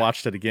 I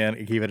rewatched it again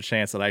and gave it a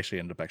chance, and I actually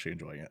ended up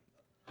enjoying it.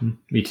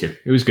 Me too.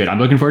 It was good. I'm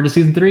looking forward to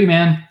season 3,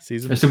 man.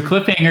 There's some 3?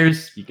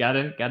 cliffhangers. You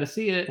gotta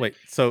see it. Wait,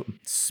 so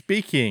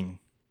speaking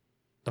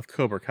of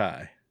Cobra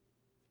Kai,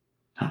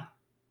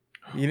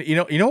 you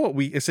know what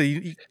we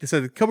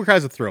so Cobra Kai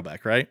is a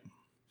throwback, right?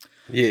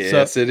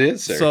 Yes, it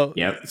is, sir. So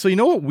Yep. So you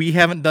know what we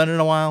haven't done in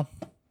a while?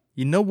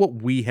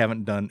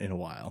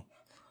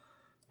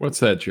 What's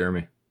that,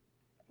 Jeremy?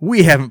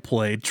 We haven't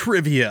played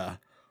trivia.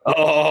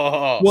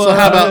 Oh, Well,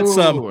 how about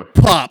some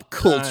pop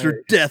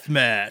culture Nice.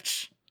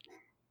 deathmatch?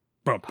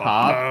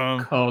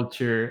 Pop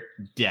Culture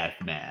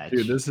Deathmatch.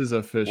 Dude, this is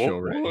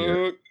official right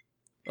here.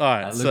 All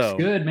right, That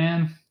looks good,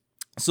 man.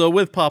 So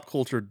with Pop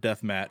Culture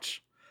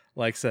Deathmatch,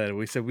 like I said,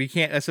 we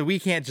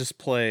can't just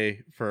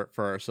play for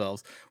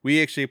ourselves.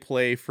 We actually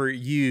play for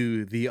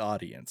you, the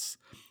audience.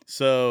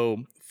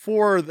 So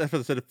for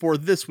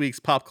this week's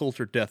Pop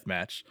Culture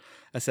Deathmatch,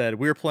 I said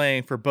we're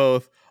playing for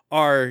both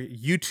our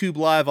YouTube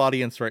live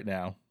audience right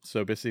now.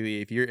 So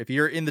basically, if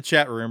you're in the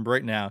chat room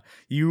right now,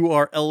 you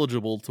are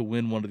eligible to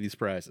win one of these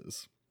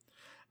prizes.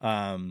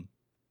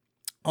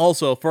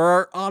 Also for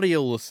our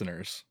audio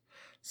listeners.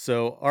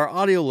 So our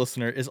audio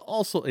listener is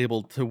also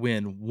able to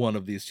win one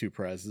of these 2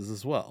 prizes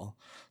as well.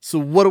 So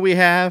what do we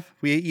have?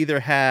 We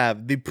either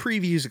have the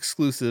previews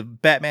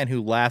exclusive Batman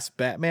Who Laughs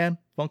Batman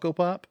Funko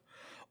Pop,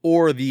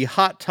 or the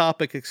Hot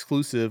Topic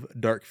exclusive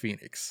Dark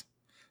Phoenix.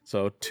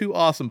 So 2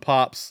 awesome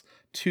pops,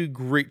 2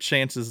 great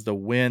chances to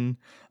win.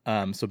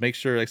 So make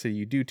sure, like I said,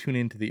 you do tune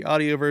into the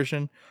audio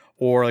version,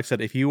 or like I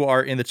said, if you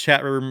are in the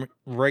chat room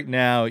right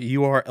now,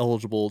 you are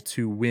eligible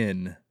to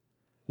win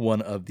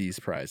one of these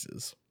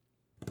prizes.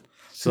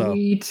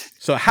 Sweet.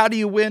 So how do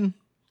you win?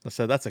 I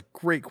said that's a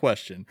great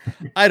question.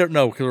 I don't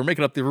know, because we're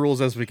making up the rules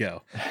as we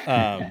go.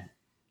 So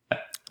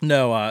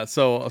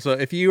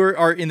if you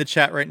are in the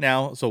chat right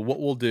now, so what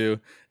we'll do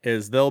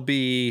is there'll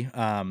be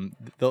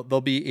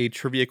a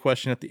trivia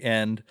question at the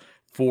end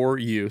for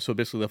you. So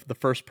basically, the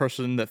first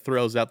person that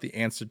throws out the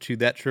answer to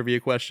that trivia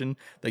question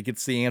that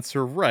gets the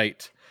answer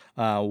right,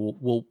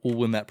 will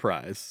win that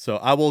prize. So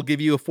I will give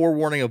you a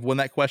forewarning of when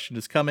that question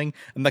is coming.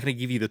 I'm not going to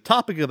give you the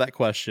topic of that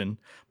question,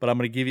 but I'm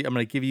going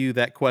to give you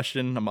that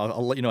question.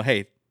 I'll let you know,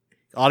 hey,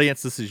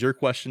 audience, this is your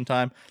question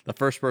time. The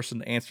first person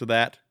to answer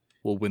that,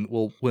 will win.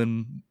 Will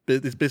win.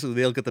 It's basically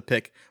they'll get to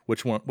pick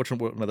which one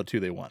of the two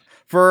they want.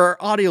 For our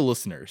audio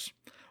listeners,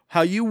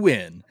 how you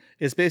win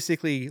is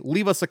basically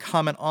leave us a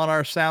comment on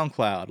our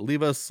SoundCloud,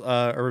 leave us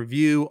a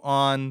review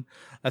on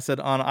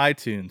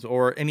iTunes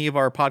or any of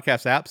our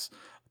podcast apps.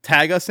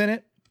 Tag us in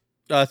it.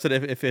 So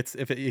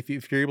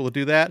if you're able to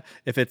do that,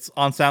 if it's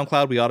on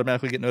SoundCloud, we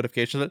automatically get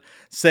notifications of it.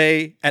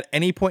 Say at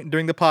any point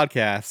during the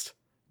podcast,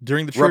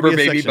 during the Rubber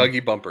trivia baby section, buggy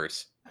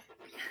bumpers.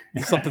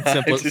 something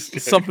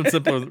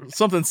simpler,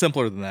 something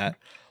simpler than that.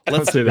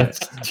 Let's say That's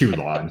too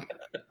long.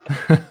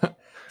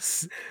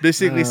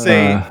 Basically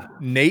say,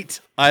 Nate,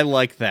 I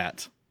like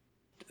that.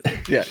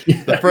 Yeah,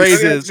 The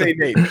phrase is say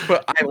Nate,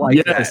 but I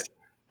like that.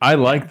 I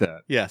like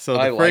that. Yeah, so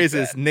I the like phrase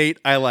that. is, Nate,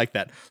 I like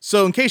that.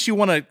 So in case you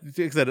want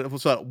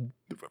to,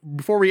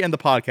 before we end the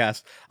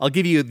podcast, I'll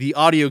give you the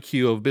audio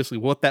cue of basically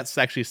what that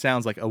actually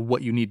sounds like, of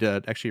what you need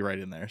to actually write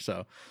in there.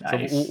 So,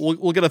 Nice. so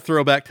we'll get a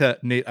throwback to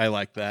Nate, I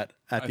like that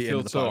at the end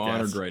of the so podcast.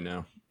 honored right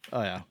now.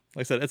 Oh yeah, like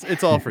I said,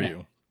 it's all for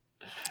you.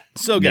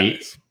 So Nate,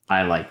 guys,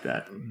 I like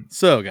that.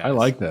 I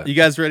like that. You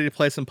guys ready to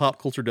play some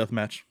pop culture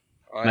deathmatch?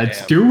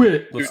 Let's do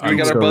it. We I'm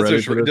got our so ready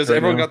buzzers. for this Does right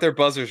everyone now. got their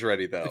buzzers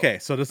ready though? Okay,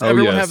 so does Oh,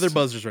 everyone yes. have their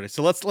buzzers ready?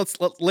 So let's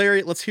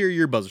Larry, let's hear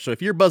your buzzer. So if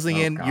you're buzzing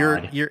in,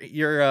 God.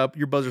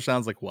 your buzzer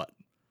sounds like what?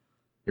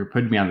 You're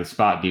putting me on the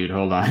spot, dude.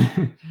 Hold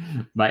on.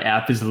 My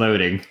app is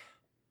loading.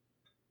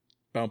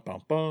 Bum,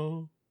 bum,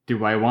 bum.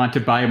 Do I want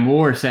to buy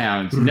more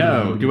sounds?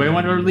 No. Do I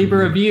want to leave a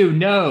review?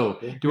 No.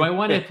 Do I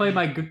want to play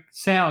my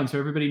sound so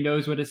everybody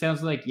knows what it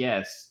sounds like?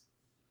 Yes.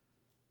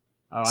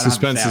 Oh, I don't have the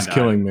Suspense is sound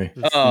killing me.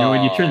 on. You know,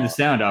 when you turn the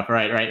sound off.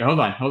 Right. Hold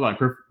on.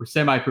 We're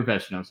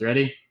semi-professionals.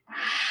 Ready?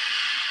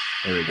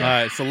 There we go. All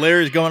right, so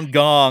Larry's going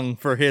gong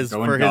for his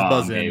Going for his gong,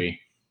 buzz in. baby.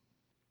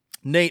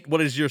 Nate,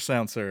 what is your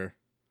sound, sir?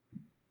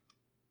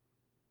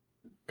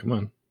 Come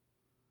on.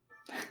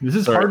 This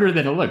is Sorry. harder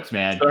than it looks,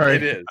 man. Sorry.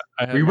 It is.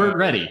 I have We my- weren't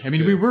ready. I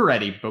mean, we were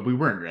ready, but we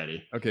weren't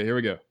ready. Okay, here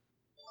we go.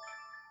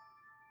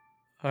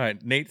 All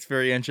right, Nate's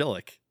very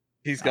angelic.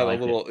 He's got I like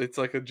a little. It's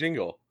like a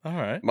jingle. All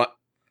right,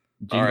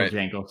 Jingle right.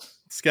 jangles.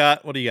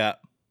 Scott, what do you got?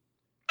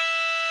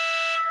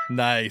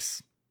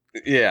 Nice.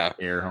 Yeah.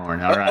 Air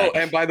horn. All right. Oh,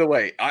 and by the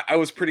way, I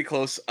was pretty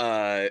close.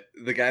 The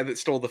guy that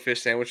stole the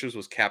fish sandwiches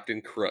was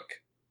Captain Crook.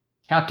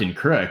 Captain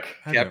Crook.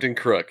 Captain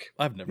Crook.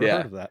 I've never Yeah.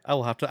 heard of that. I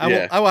will have to.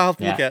 Yeah. I will have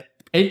to Yeah. look at.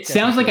 It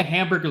sounds like a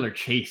hamburger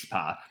chase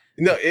pop.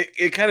 No,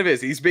 it kind of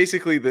is. He's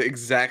basically the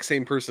exact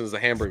same person as the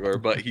hamburger,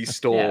 but he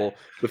stole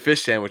the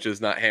fish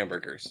sandwiches, not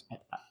hamburgers.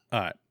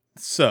 All right.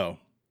 So,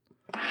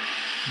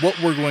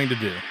 what we're going to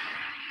do.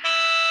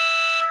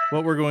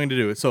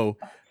 So,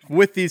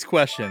 with these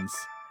questions,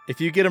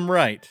 if you get them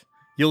right,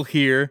 you'll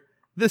hear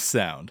this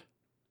sound.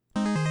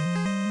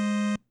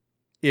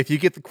 If you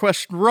get the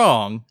question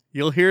wrong,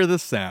 you'll hear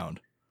this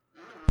sound.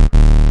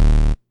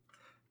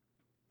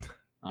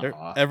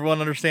 Aw.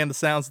 Everyone understand the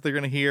sounds that they're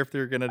going to hear if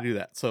they're going to do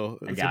that. So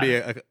I it's got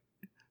going to be a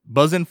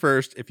buzz in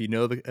first if you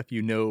know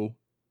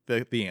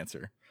the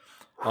answer.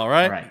 All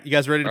right. All right. You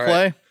guys ready to All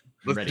play? right.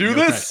 Let's Ready, do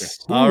no this.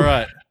 pressure. All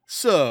right.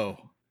 So,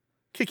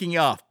 kicking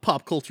off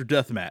Pop Culture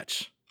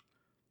Deathmatch.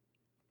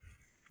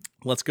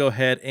 Let's go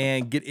ahead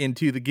and get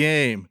into the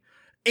game.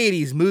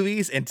 80s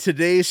movies and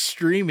today's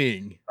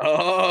streaming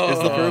Oh, is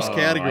the first I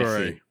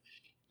category. see.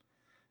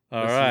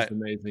 All This right. is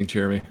amazing,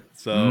 Jeremy.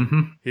 So,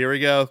 Mhm. here we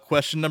go.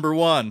 Question number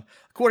 1.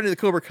 According to the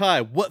Cobra Kai,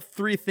 what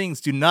 3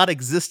 things do not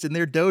exist in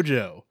their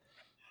dojo?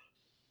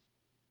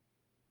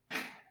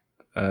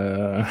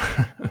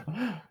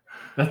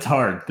 That's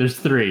hard. There's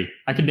 3.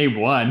 I can name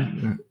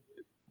 1.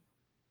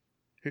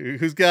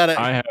 Who's got it?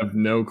 I have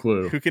no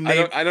clue. Who can I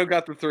name? don't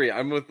got the 3.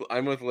 I'm with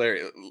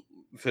Larry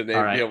to name,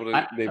 All right. be able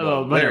to name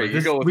well, one. whatever. Larry,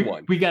 you go with we,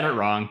 1. We got it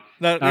wrong.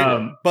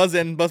 No, buzz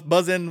in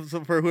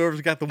for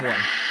whoever's got the 1.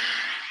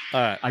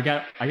 All right. I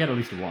got at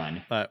least 1.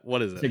 All right.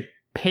 What is It's it? like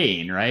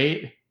pain,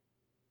 right?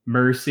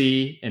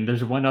 Mercy, and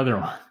there's one other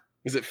one.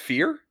 Is it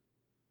fear?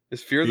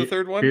 Is fear the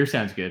third one? Fear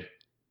sounds good.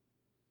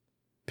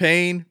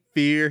 Pain,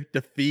 fear,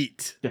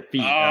 defeat.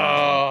 Defeat.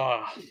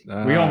 Oh.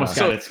 We almost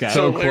got it, Scott.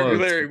 So So Larry, close.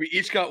 Larry, we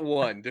each got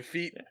 1.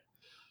 Defeat.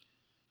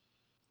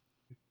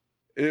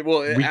 We-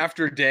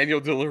 After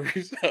Daniel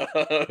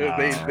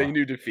DeLaRusso, they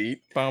knew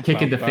defeat.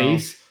 Kick in the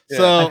face.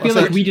 So I feel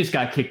like we just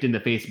got kicked in the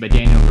face by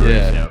Daniel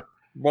Yeah.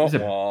 Russo.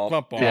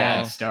 Womp a- womp.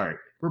 Bad start.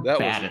 We're That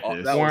bad was- at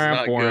this. that was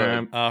not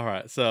good. All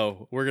right.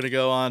 So we're gonna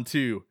go on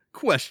to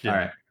question All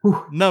right.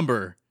 Whew.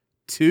 number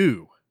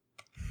 2.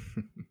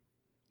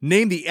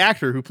 Name the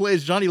actor who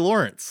plays Johnny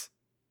Lawrence.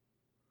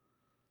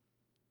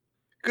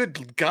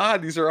 Good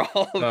God, these are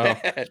all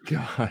bad.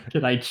 God.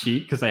 Can I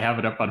cheat because I have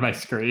it up on my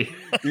screen?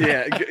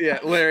 Yeah,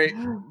 Larry.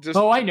 Just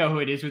Oh, I know who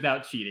it is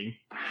without cheating.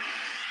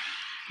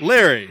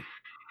 Larry.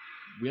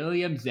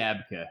 William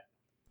Zabka.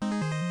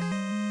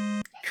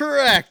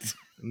 Correct.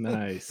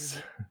 Nice.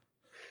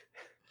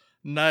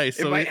 Nice.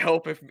 it So might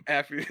help if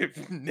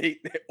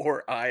Nate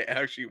or I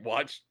actually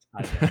watched.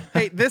 I know.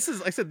 hey, this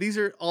is. I said these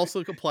are also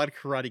applied to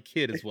Karate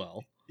Kid as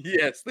well.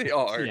 Yes, they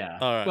are. Yeah.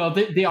 All right. Well,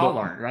 they all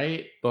aren't,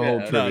 right? The whole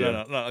Yeah. trivia.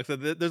 No. Like I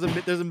said,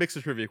 there's a mix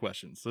of trivia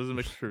questions. You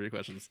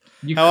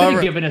could However-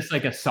 have given us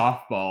like a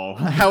softball.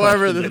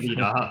 However, question to lead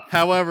off.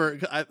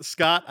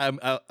 Scott, like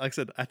I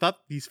said, I thought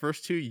these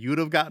first two you would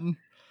have gotten.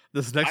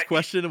 This next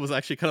question was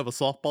actually kind of a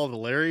softball to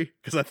Larry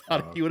because I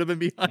thought he would have been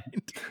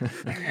behind.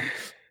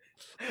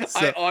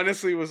 I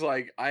honestly was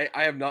like, I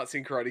have not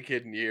seen Karate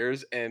Kid in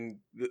years, and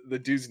the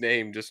dude's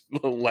name just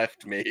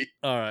left me.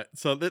 All right,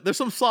 so there's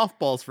some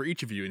softballs for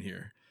each of you in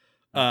here.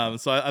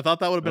 So I thought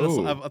that would have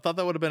been I thought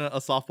that would have been a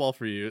softball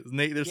for you.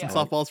 Nate, there's some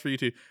softballs for you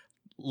too.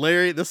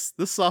 Larry, this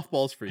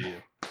softball's for you.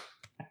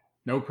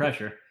 No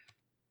pressure.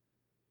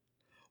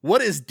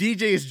 What is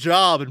DJ's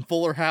job in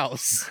Fuller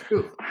House?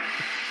 Ooh,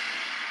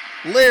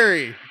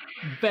 Larry,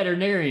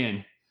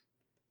 veterinarian.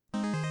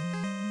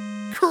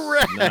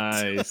 correct.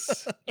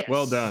 Nice. Yes.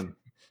 Well done.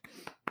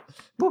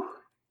 Woo.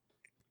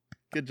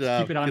 Good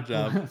job. Keep it on. Good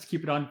job. Let's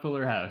keep it on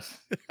Fuller House.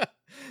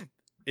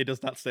 It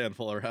does not stay on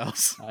Fuller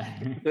House.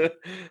 Good.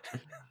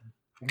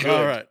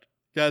 All right,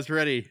 guys,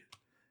 ready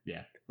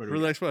Yeah. for the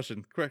next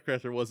question? Correct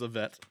answer was a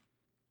vet.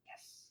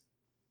 Yes.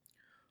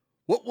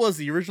 What was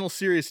the original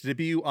series to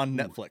debut on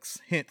Netflix?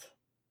 Hint.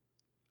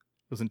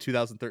 It was in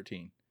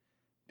 2013.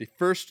 The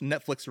first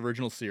Netflix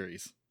original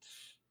series.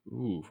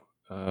 Ooh.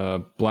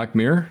 Black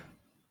Mirror?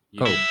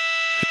 Yeah.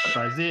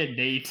 Buzz in,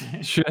 Nate.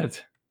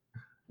 Shit.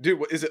 Dude,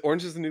 what, is it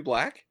Orange is the New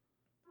Black?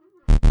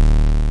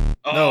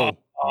 No.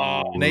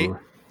 Oh, Nate?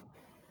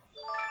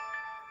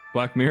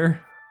 Black Mirror?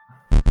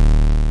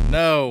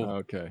 No.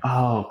 Okay.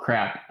 Oh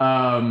crap.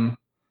 I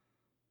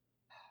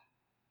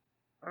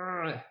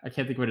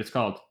can't think what it's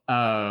called.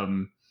 I'll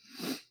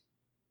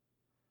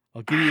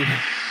give you.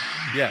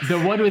 Yes. The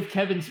one with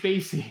Kevin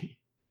Spacey.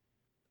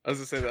 I was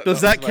gonna say that. Does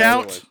was that my other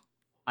count?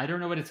 I don't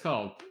know what it's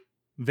called.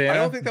 Vanna, I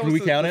don't think that do was we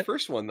the, count the it?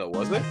 first one though,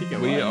 was I it? think it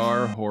We was.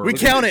 are horrible. We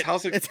count it.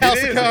 It's It's House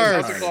of It's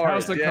Cards. House of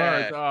Cards. House of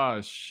Yeah. Cards.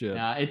 Oh shit.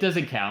 Nah, it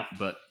doesn't count,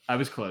 but I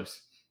was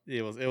close.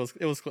 It was.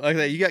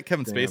 Okay, you got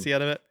Kevin Damn. Spacey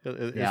out of it. It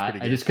was Yeah, pretty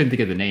I good. just couldn't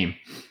think of the name.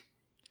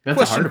 That's a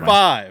Question hard one.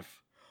 5.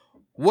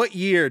 What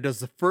year does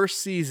the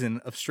first season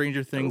of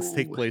Stranger Things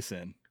take Oh. place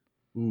in?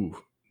 Ooh.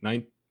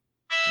 I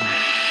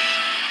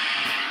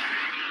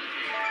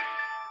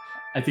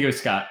think it was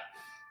Scott.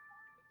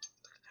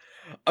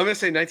 I'm gonna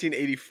say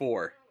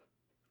 1984.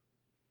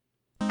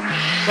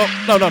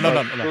 Oh, no.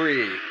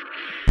 3.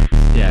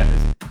 Yeah.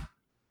 Yeah.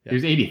 It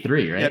was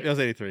 83, right? Yep, it was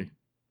 83.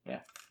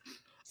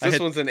 So this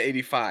one's an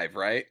 85,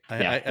 right?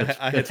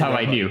 That's how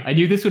I knew. I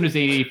knew this one was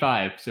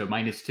 85, so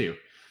 -2.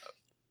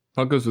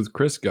 Punkos with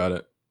Chris got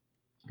it.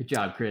 Good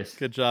job, Chris.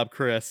 Good job,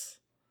 Chris.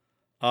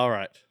 All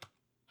right.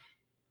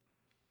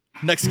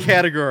 Next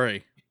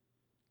category.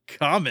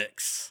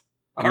 Comics.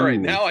 All right,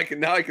 Ooh. now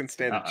I can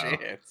stand Uh-oh. a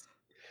chance.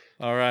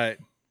 All right.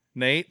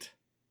 Nate,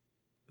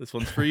 this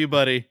one's for you,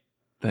 buddy.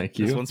 Thank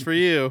you. This one's for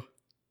you.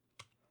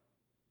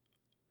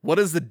 What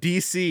does the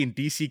DC and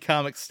DC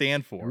Comics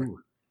stand for? Ooh.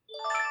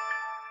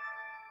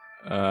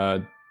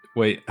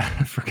 Wait,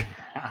 I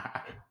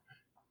forgot.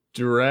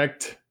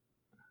 Direct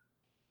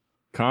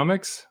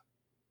Comics?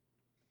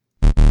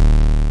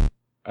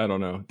 I don't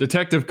know.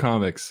 Detective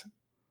Comics.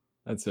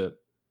 That's it.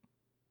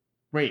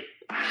 Wait.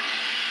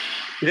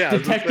 Yeah,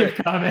 Detective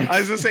Comics. I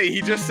was gonna say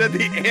he just said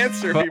the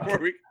answer before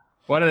we.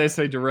 Why did I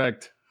say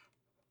direct?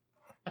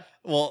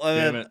 Well,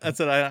 Damn it. that's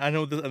it. I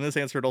know this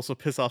answer would also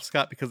piss off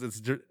Scott because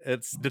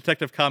it's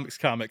Detective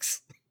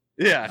Comics.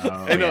 Yeah, Oh,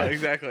 I know yeah.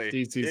 exactly.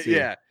 DCC.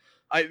 Yeah,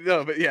 I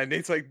know, but yeah,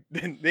 Nate's like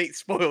Nate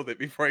spoiled it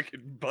before I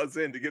could buzz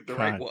in to get the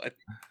right God. one.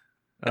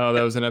 Oh,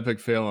 that was an epic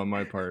fail on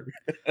my part.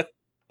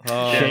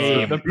 Oh,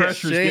 Shame. The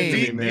pressure's getting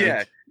Shame. to me, man.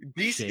 Yeah,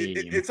 DC. Shame.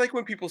 It's like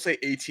when people say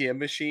ATM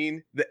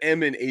machine. The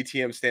M in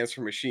ATM stands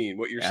for machine.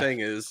 What you're Yeah. saying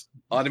is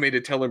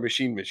automated teller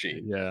machine.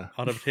 Yeah.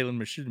 Automated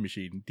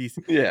Machine.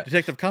 DC. Yeah,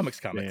 Detective Comics.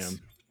 Damn.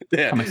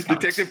 yeah. Comics.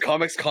 Detective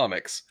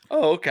Comics.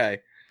 Oh,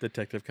 okay.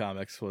 Detective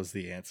Comics was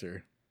the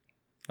answer.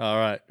 All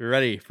right, you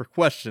ready for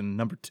question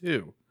number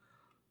 2?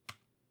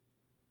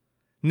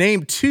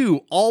 Name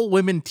 2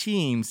 all-women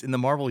teams in the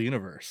Marvel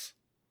Universe.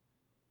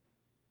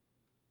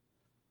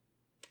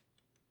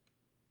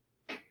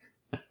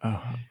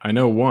 Oh, I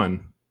know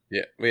one.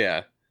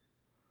 Yeah.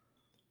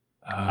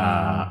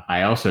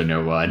 I also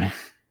know one.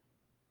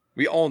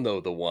 We all know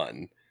the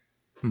one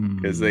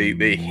because Hmm.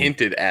 they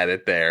hinted at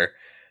it there.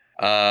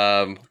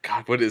 God,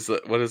 what is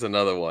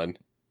another one?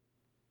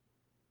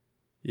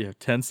 You have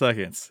 10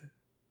 seconds.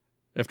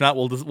 If not,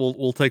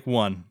 we'll take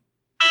one.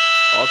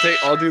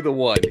 I'll do the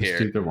one Let's do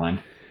here. the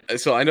one.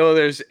 So I know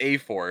there's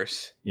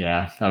A-Force.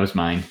 Yeah, that was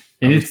mine.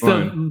 And was it's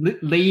the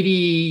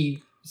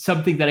lady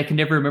something that I can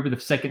never remember the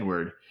second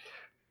word.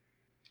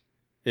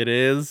 It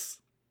is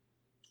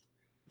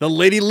the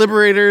Lady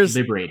Liberators.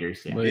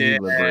 Liberators. Yeah. Lady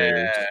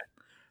Liberators.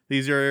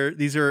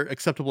 These are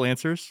acceptable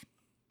answers.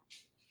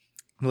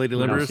 The Lady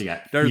What else Liberators. you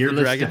got? There's the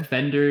Fearless Dragon. The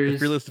Defenders.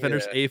 Fearless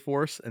Defenders, Yeah.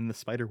 A-Force, and the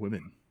Spider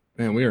Women.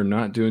 Man, we are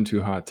not doing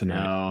too hot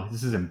tonight. No,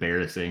 this is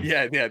embarrassing.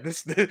 Yeah.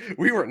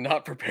 We were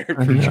not prepared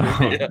for No,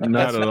 trivia.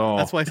 not at all.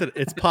 That's why I said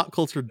it's Pop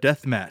Culture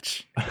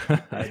Deathmatch. I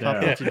Pop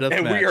know. Culture Deathmatch.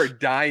 And we are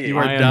dying. You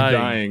are I am dying.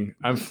 dying.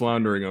 I'm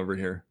floundering over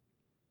here.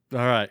 All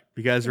right,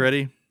 you guys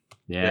ready?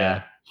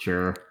 Yeah,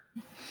 sure.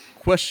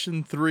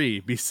 Question 3.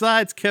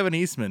 Besides Kevin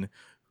Eastman,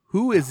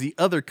 who is the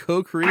other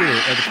co-creator of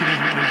the Teenage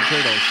Mutant Ninja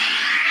Turtles?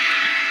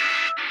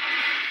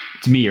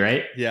 It's me,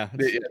 right? Yeah.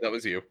 Yeah, that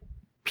was you.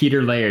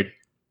 Peter Laird.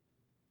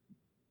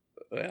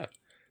 Yeah.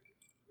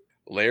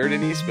 Laird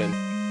and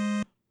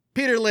Eastman.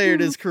 Peter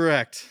Laird is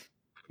correct.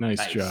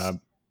 Nice job.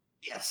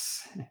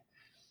 Yes.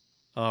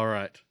 All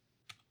right.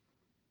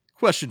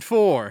 Question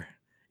 4.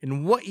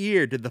 In what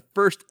year did the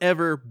first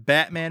ever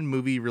Batman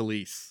movie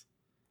release?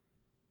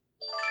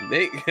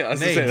 Nate, I was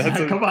Nate. gonna say, that's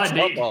a Come on,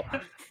 Nate. softball.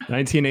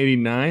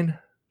 1989?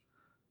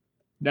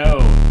 No.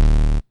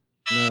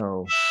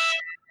 No.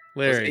 It was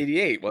Larry.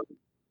 88. Wasn't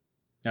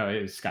No,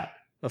 it was Scott.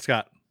 Oh,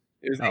 Scott.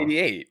 it? It was Oh.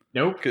 88.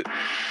 Nope. Good.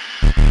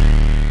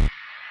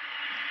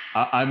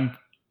 I'm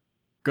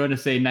going to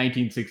say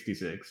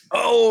 1966.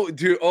 Oh,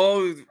 dude.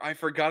 Oh, I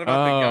forgot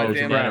about the Oh,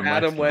 goddamn Adam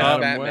Adam West. West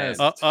Adam Batman.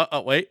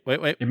 West. Wait.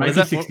 It What might is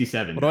be that?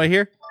 67. What do I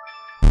hear?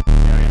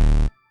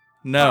 Yeah.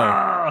 No.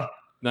 Ah!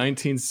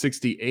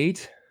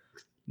 1968?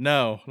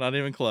 No, not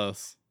even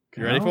close.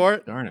 You ready No? for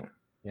it? Darn it.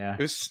 Yeah.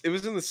 It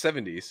was in the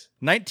 70s.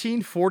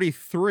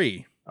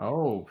 1943.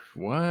 Oh.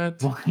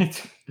 What?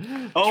 What?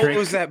 Oh, Trick. it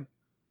was that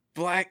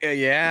black.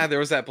 Yeah, there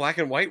was that black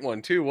and white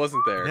one too,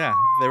 wasn't there? Yeah,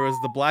 there was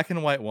the black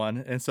and white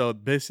one, and so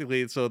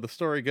basically, so the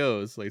story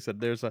goes, like I said,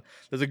 there's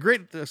a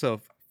great.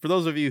 So for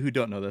those of you who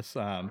don't know this,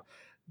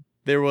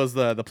 there was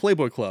the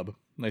Playboy Club.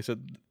 Like I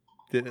said,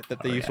 that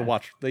they used to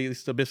watch. They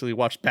used to basically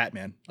watch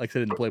Batman, like I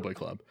said, in the Playboy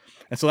Club,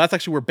 and so that's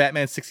actually where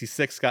Batman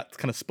 '66 got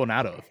kind of spun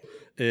out of.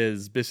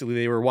 Is basically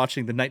they were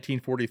watching the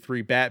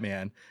 1943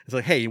 Batman. It's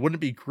like, hey, wouldn't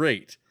it be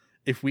great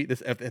if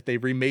they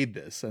remade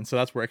this? And so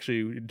that's where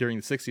actually during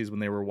the 60s when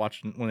they were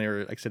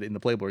like I said, in the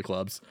Playboy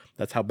clubs,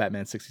 that's how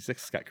Batman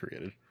 66 got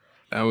created.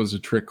 That was a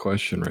trick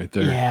question right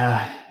there.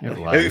 Yeah, it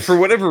was. For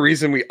whatever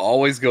reason, we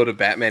always go to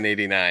Batman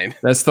 '89.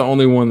 That's the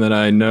only one that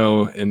I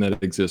know and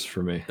that exists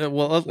for me.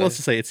 Well, let's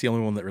just say it's the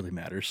only one that really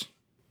matters.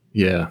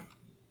 Yeah.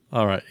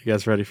 All right, you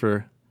guys ready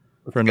for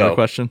another go.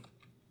 question?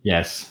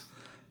 Yes.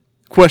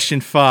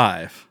 Question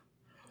 5.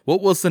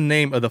 What was the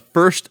name of the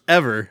first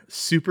ever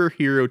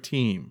superhero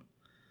team?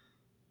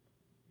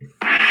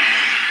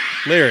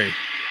 Larry.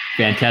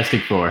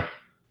 Fantastic Four.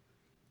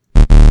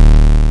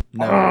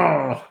 No.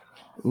 Oh.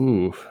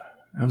 Ooh.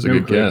 That was a No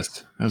good clue.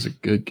 guess. That was a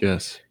good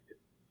guess.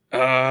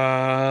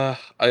 I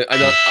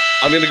know.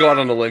 I'm going to go out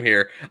on a limb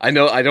here. I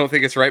don't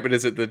think it's right, but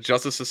is it the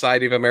Justice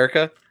Society of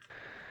America?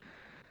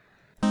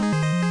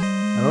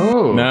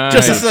 Oh. Nice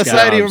Justice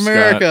Society job, of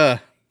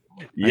America.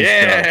 Nice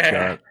Yeah.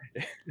 job,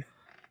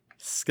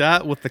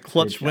 Scott with the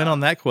clutch Good win job. on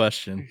that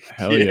question. Scott.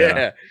 Hell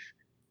yeah.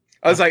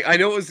 I was like, I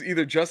know it was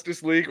either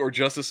Justice League or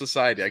Justice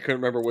Society. I couldn't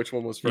remember which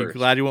one was You first.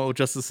 glad you went with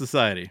Justice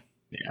Society?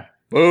 Yeah.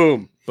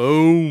 Boom.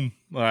 Boom.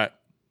 All right.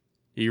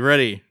 You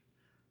ready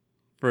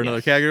for another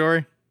Yes.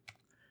 category?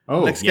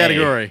 Oh. Next yay.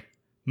 category.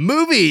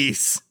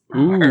 Movies.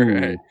 Ooh. All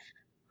right.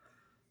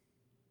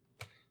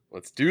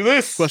 Let's do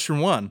this. Question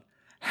 1.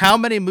 How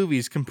many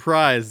movies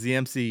comprise the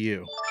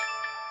MCU?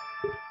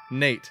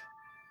 Nate.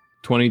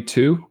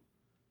 22?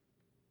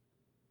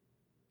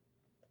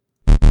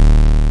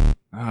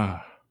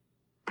 Ah.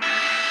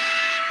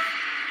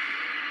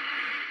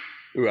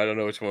 Ooh, I don't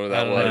know which one of I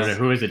that don't I don't know. was.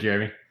 Who is it,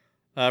 Jeremy?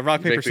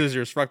 Rock, paper, Make the-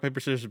 scissors. Rock, paper,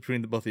 scissors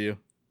between the both of you.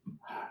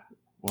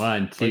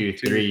 1, 2, 1,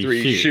 2, 3,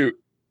 3, shoot.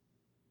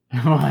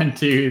 1,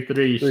 2,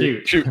 3,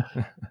 shoot. Shoot. All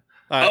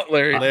right. Oh,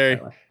 Larry.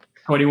 Larry.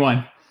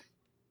 21.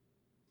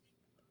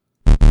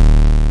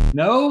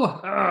 No.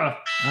 Ugh.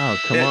 Oh,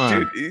 come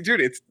on.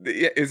 Dude,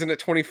 isn't it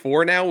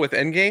 24 now with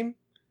Endgame?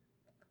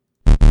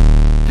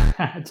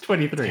 It's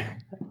 23.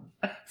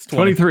 It's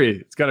 20. 23.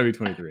 It's got to be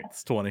 23.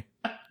 It's 20.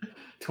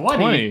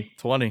 20.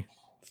 20.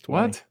 It's 20.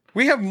 What?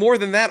 We have more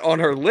than that on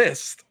our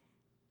list.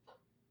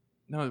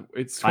 No,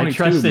 it's I 22,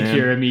 trust that man.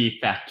 Jeremy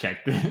fact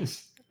checked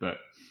this, but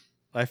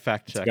I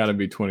fact It's checked. got to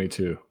be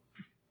 22.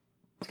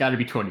 it's got to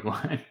be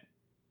 21.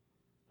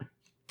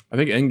 I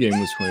think Endgame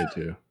was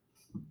 22.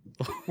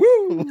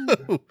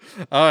 Woo!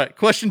 All right.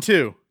 Question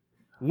 2.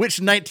 Which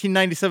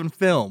 1997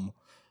 film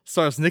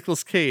stars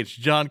Nicolas Cage,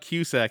 John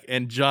Cusack,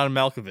 and John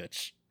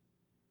Malkovich?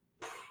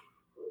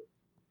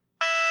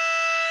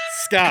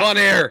 Scott. Con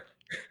Air.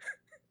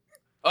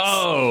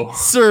 Oh,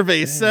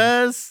 Survey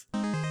says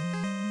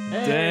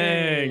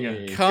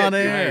Dang. Con Yeah,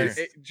 Air.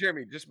 dude,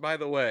 Jeremy, just by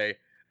the way,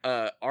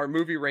 our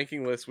movie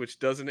ranking list, which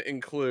doesn't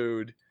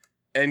include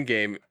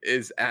Endgame,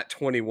 is at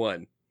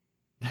 21.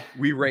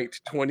 We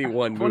ranked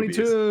 21 movies.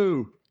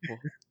 22.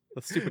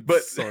 The stupid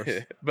But source.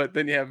 but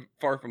then you have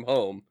Far From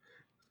Home.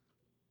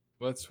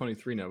 Well, that's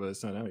 23 now, but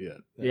it's not out yet.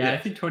 Yeah, I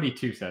think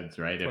 22 sounds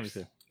right. If-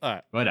 22. All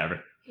right.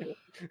 Whatever.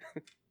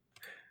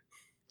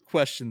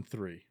 Question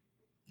 3.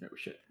 Oh,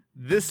 shit.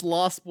 This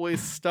Lost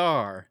Boys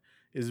star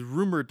is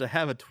rumored to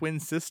have a twin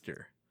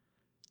sister.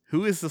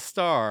 Who is the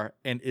star,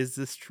 and is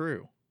this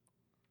true?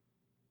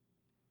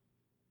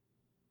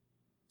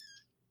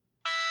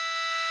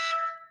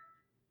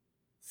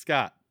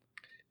 Scott.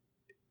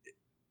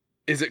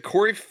 Is it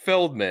Corey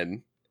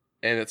Feldman?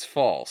 And it's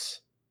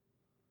false.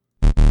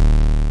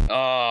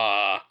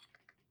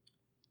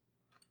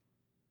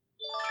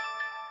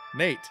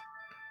 Nate.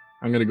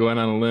 I'm gonna go out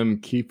on a limb.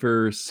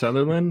 Kiefer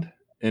Sutherland,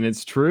 and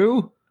it's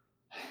true.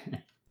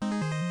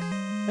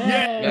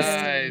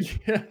 Nice.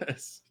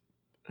 Yes.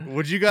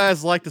 Would you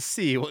guys like to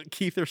see what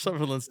Kiefer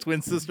Sutherland's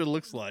twin sister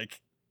looks like?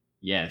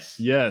 Yes.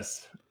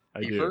 Yes,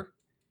 I do.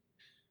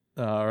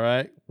 Kiefer? All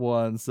right,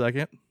 1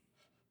 second.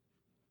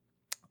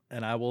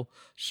 And I will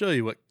show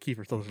you what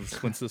Kiefer Sutherland's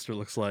twin sister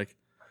looks like.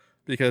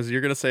 Because you're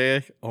going to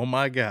say, oh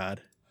my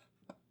God.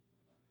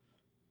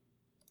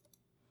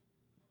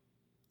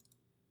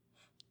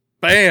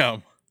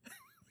 Bam!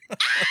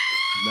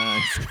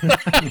 Nice.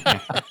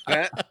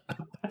 That,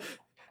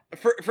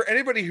 for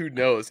anybody who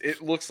knows,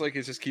 it looks like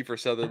it's just Kiefer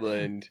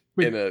Sutherland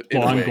in a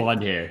long wig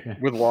blonde hair.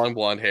 with long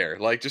blonde hair.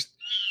 Like just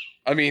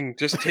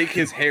take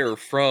his hair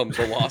from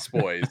the Lost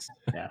Boys,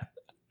 Yeah.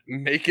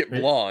 make it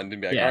blonde,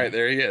 and be like, Yeah. all right,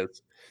 there he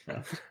is.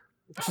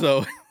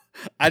 So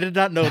I did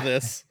not know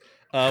this.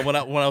 When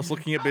I was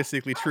looking at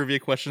basically trivia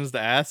questions to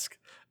ask,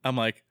 I'm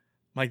like,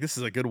 Mike, this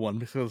is a good one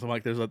because I'm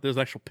like, there's an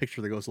actual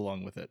picture that goes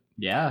along with it.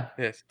 Yeah.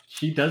 Yes.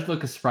 She does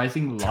look a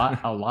surprising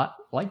a lot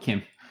like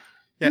him.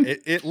 Yeah,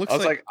 it looks I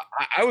was like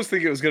I was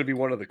thinking it was going to be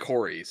one of the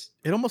Corys.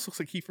 it almost looks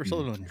like Kiefer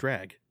Sutherland in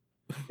drag.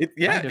 It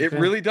Kind of, it yeah.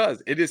 really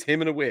does. It is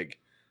him in a wig.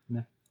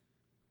 Yeah.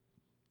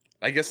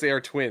 I guess they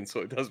are twins, so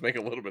it does make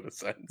a little bit of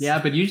sense.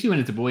 Yeah, but usually when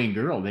it's a boy and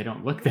girl, they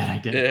don't look that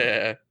identical.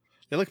 Yeah.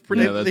 They look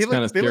pretty. Yeah, that's they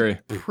kinda look scary.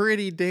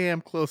 pretty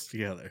damn close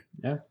together.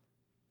 Yeah.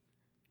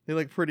 They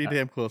look pretty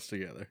damn close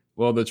together.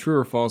 Well, the true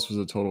or false was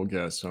a total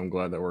guess, so I'm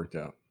glad that worked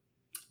out.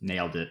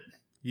 Nailed it.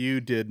 You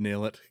did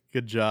nail it.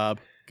 Good job.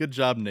 Good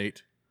job,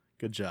 Nate.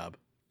 Good job.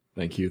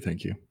 Thank you.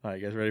 All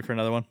right, you guys ready for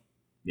another one?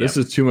 This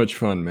is too much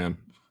fun, man.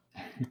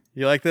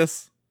 You like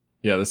this?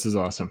 Yeah, this is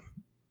awesome.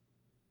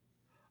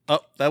 Oh,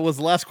 that was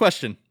the last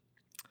question.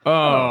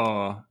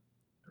 Oh,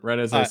 right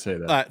as I say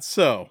that. All right,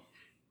 so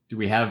Do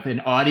we have an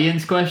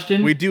audience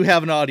question? we do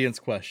have an audience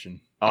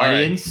question.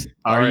 Audience,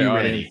 All are right, you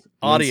audience. ready?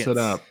 Audience. Let's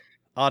sit up.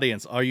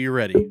 Audience, are you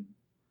ready?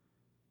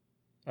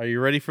 Are you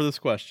ready for this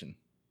question?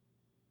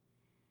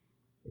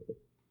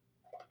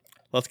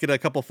 Let's get a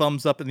couple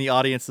thumbs up in the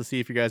audience to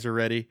see if you guys are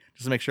ready.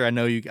 Just to make sure I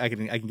know you. I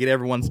can get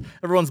everyone's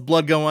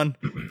blood going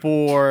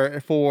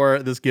for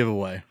this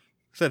giveaway. I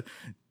said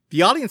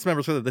the audience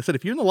members said they said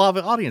if you're in the live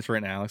audience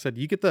right now, I said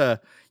you get the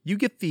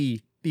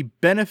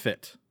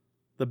benefit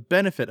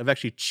of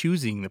actually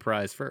choosing the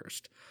prize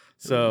first.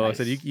 So Nice.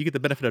 I said you get the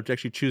benefit of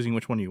actually choosing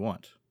which one you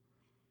want.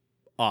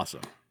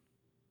 Awesome.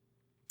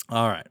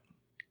 All right.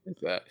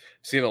 I've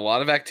seen a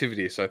lot of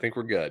activity, so I think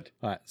we're good.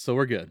 All right, so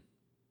we're good.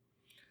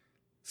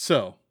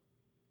 So,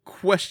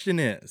 question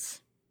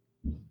is,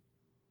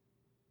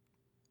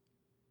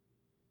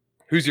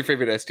 Who's your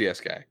favorite STS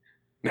guy?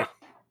 No.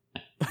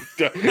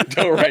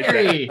 don't write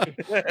Harry!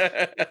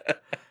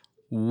 that.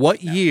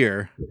 what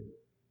year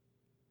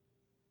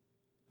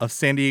of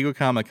San Diego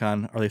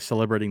Comic-Con are they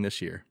celebrating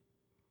this year?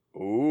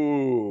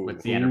 Ooh.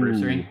 What's the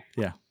anniversary?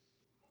 Yeah.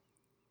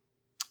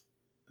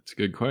 That's a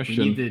good We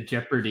question. need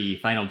the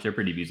final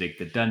Jeopardy music.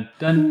 The dun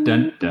dun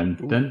dun dun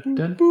dun dun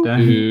dun.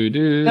 Do,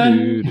 do,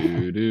 do,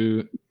 do,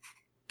 do.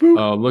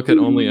 Oh, look at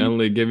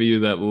only giving you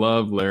that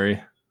love,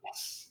 Larry.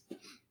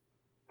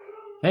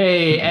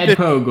 Hey, Ed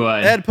Pogue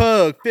won. Ed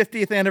Pogue,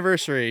 50th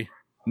anniversary.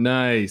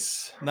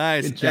 Nice.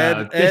 Nice. Good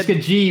job. Ed, Jessica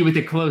G with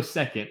a close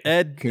second.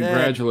 Ed,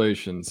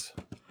 Congratulations.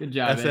 Good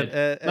job, I said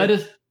Ed. Ed. Let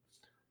us.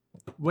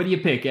 What do you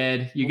pick,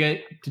 Ed? You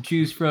get to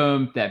choose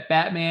from that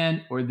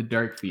Batman or the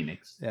Dark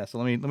Phoenix. Yeah, so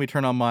let me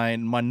turn on my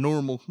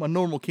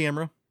normal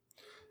camera.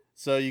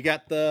 So you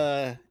got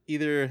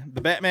either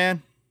the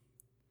Batman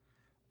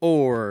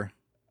or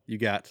you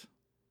got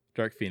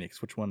Dark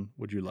Phoenix. Which one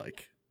would you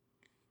like?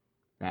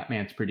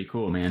 Batman's pretty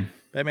cool, man.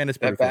 Batman is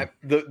pretty cool.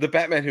 The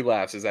Batman Who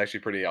Laughs is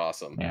actually pretty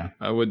awesome. Yeah.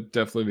 I would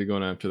definitely be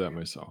going after that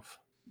myself.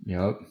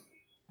 Yep.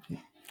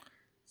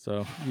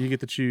 So you get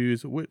to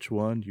choose which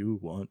one you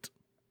want.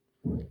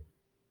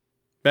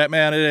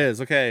 Batman it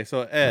is. Okay,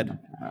 so Ed.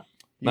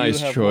 You Nice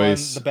have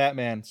choice. won the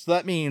Batman. So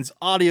that means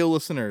audio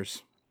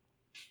listeners,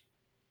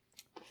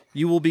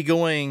 you will be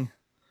going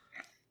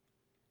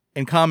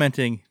and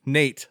commenting,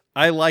 Nate,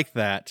 I like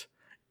that,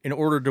 in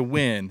order to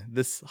win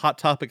this Hot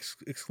Topics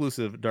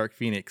exclusive Dark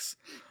Phoenix.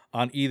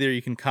 On either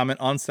you can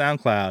comment on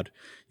SoundCloud,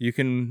 you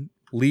can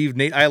leave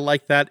Nate, I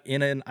like that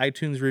in an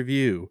iTunes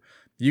review.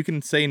 You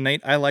can say,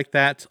 Nate, I like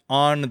that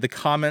on the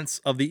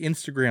comments of the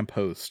Instagram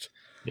post.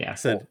 Yeah.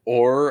 Said,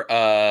 Or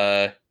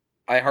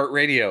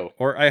iHeartRadio.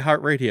 or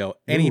iHeartRadio,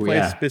 any Ooh,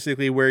 place yeah.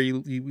 basically where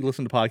you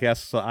listen to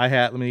podcasts. So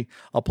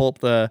I'll pull up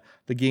the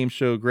game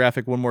show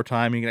graphic one more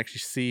time. You can actually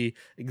see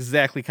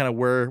exactly kind of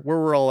where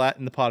we're all at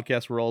in the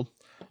podcast world.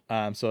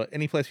 So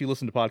any place you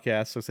listen to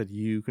podcasts, like I said,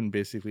 you can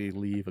basically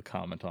leave a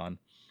comment on.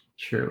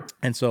 True.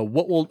 And so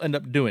what we'll end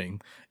up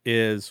doing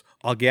is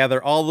I'll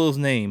gather all those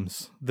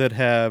names that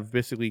have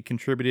basically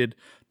contributed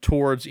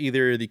towards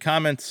either the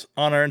comments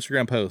on our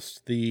Instagram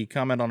post, the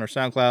comment on our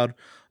SoundCloud,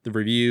 the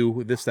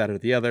review, this, that, or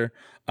the other.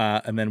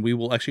 And then we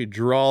will actually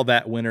draw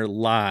that winner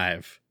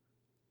live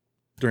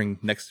during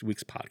next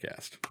week's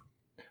podcast.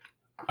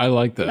 I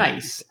like that.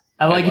 Nice.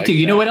 I like it too.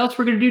 You know what else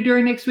we're going to do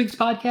during next week's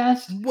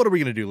podcast? What are we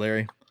going to do,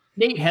 Larry?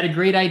 Nate had a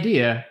great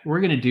idea.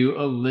 We're going to do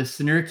a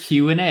listener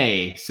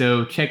Q&A.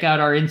 So check out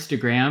our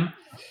Instagram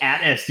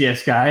at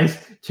STS Guys.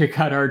 Check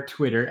out our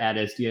Twitter at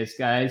STS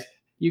Guys.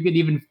 You can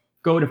even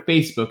go to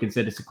Facebook and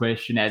send us a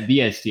question at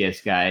the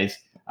STS Guys.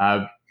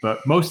 But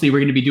mostly we're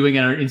going to be doing it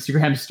on our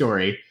Instagram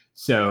story.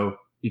 So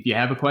if you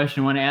have a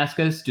question you want to ask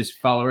us, just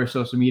follow our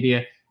social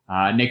media.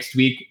 Next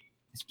week,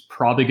 it's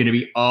probably going to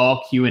be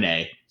all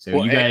Q&A. So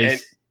well,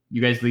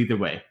 you guys lead the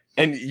way.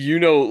 And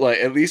like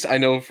at least I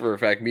know for a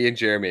fact, me and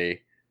Jeremy,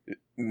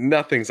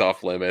 nothing's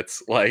off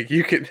limits. Like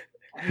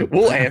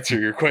we'll answer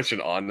your question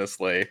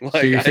honestly. Like,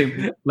 so you're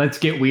saying, let's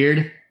get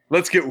weird.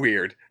 Let's get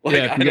weird. Like,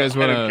 yeah, if you guys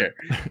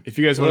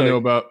want to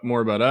know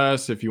more about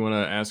us, if you want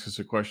to ask us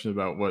a question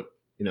about what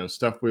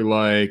stuff we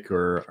like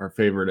or our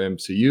favorite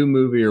MCU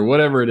movie or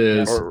whatever it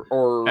is,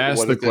 or ask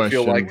what does it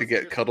feel like to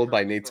get cuddled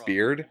by Nate's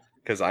beard?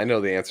 Because I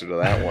know the answer to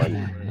that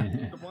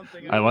one.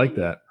 I like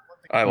that.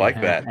 I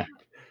like that.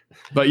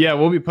 But yeah,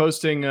 we'll be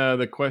posting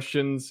the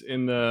questions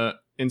in the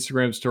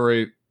Instagram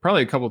story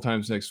probably a couple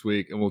times next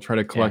week, and we'll try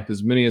to collect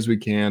as many as we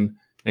can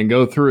and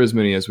go through as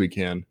many as we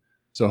can.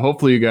 So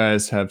hopefully you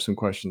guys have some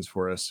questions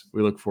for us.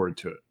 We look forward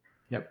to it.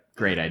 Yep.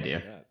 Great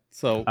idea.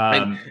 So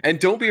and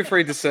don't be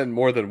afraid to send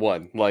more than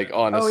one. Like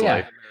honestly.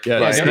 Oh,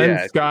 yeah.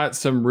 Sven's got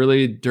some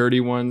really dirty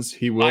ones.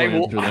 He will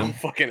answer them. I'll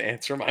fucking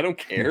answer them. I don't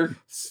care.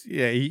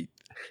 Yeah.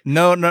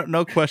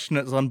 No question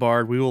is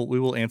unbarred. We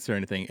will answer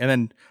anything. And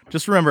then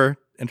just remember,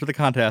 enter the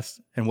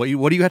contest. And what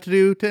do you have to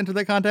do to enter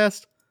that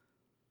contest?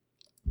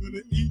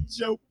 Eat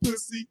your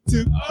pussy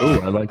too.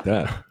 Oh, I like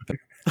that.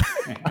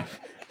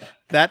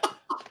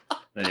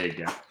 There you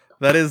go.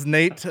 That is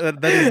Nate.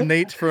 That is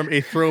Nate from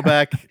a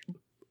throwback.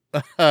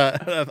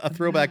 A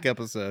throwback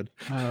episode.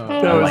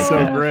 That was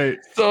so great.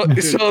 So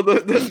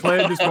the play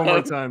it just one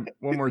more time.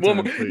 One more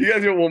time, please. You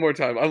guys do it one more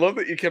time. I love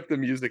that you kept the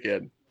music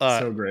in.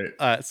 So great.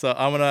 All right, so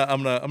I'm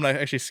gonna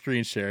actually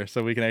screen share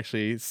so we can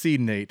actually see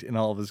Nate in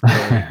all of his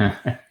glory.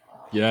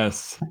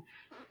 Yes.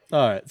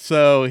 All right,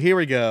 so here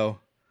we go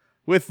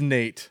with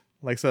Nate.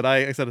 Like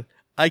I said,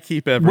 I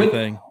keep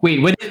everything. Wait,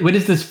 what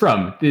is this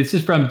from? This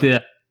is from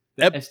the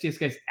STS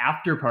Guys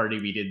after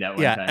party we did that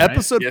one time,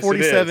 episode right?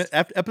 47.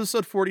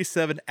 Episode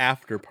 47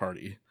 after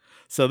party.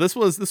 So this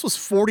was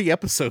 40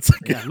 episops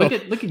ago. Yeah,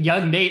 look at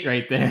young Nate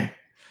right there.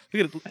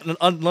 Look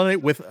at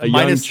Nate with a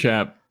young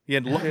chap. Yeah,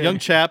 young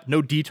chap,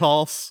 no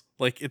detols.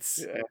 Like it's.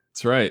 Yeah.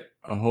 That's right.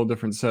 A whole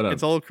different setup.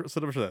 It's all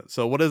set up for that.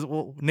 So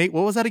Nate?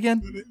 What was that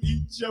again?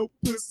 Eat your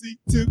pussy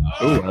too.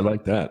 Oh, I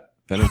like that.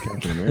 Better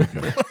Captain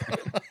America.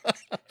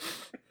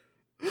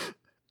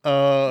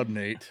 Oh,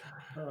 Nate.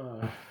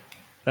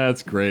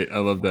 That's great. I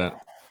love that.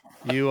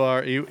 You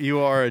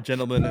are a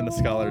gentleman and a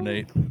scholar,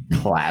 Nate.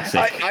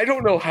 Classic. I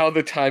don't know how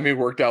the timing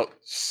worked out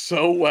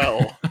so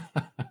well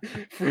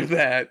for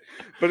that,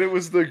 but it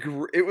was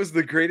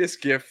the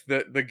greatest gift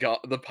that the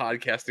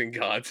podcasting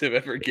gods have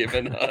ever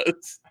given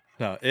us.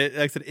 No, like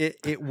I said,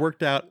 it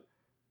worked out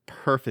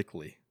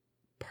perfectly.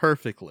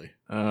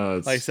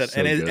 Like I said, so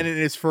and it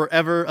is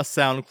forever a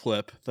sound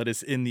clip that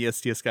is in the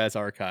STS Guys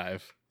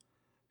archive.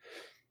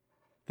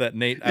 That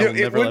Nate, I will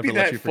never would be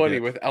let that you funny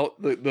forget. without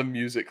the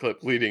music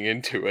clip leading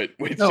into it.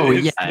 Which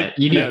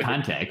you need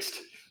context.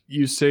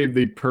 You saved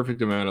the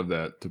perfect amount of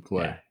that to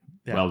play.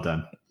 Yeah. Well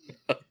done.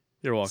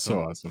 You're welcome. So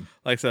awesome.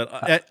 Like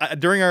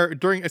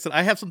I said,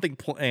 I have something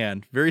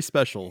planned, very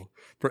special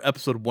for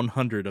episode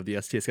 100 of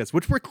the STS Guys,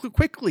 which we're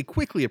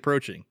quickly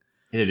approaching.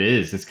 It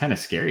is. It's kind of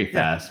scary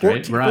fast,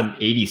 right? We're on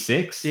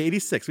 86.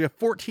 86. We have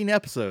 14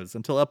 episodes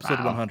until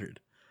episode 100.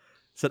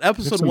 So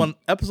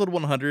episode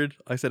 100,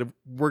 I said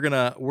we're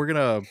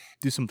gonna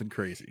do something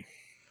crazy.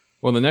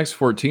 Well, the next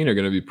 14 are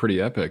going to be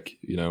pretty epic.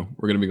 We're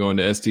going to be going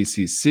to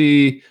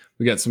SDCC.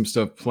 We got some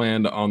stuff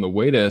planned on the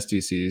way to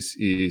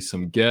SDCC.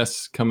 Some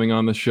guests coming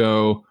on the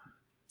show.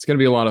 It's going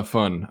to be a lot of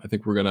fun. I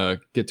think we're going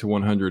to get to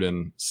 100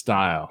 in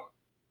style.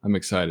 I'm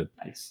excited.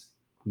 Nice.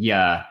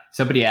 Yeah.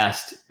 Somebody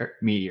asked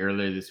me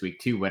earlier this week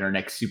too when our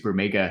next super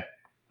mega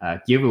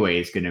giveaway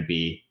is going to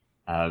be.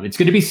 It's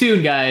going to be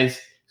soon, guys.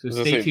 So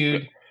stay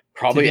tuned.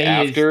 Probably today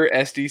after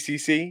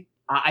SDCC.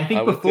 I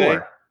think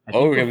before.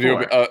 We're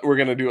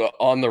gonna do it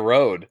on the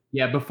road.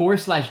 Yeah,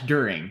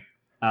 before/during.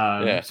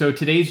 So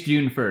today's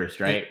June 1st,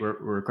 right? We're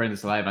recording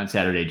this live on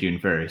Saturday, June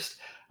 1st.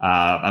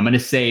 I'm gonna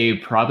say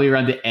probably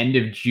around the end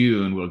of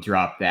June we'll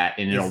drop that,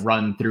 and it'll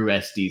run through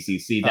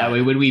SDCC. That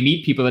way, when we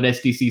meet people at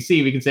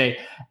SDCC, we can say,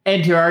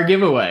 "Enter our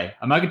giveaway."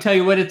 I'm not gonna tell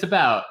you what it's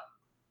about,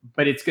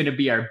 but it's gonna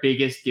be our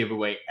biggest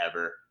giveaway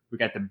ever. We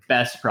got the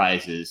best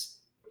prizes.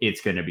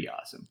 It's gonna be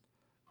awesome.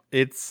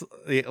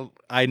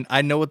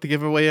 I know what the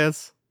giveaway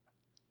is,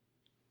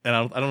 and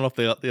I don't know if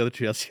the other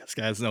two STS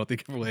guys know what the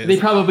giveaway is. They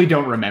probably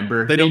don't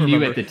remember. They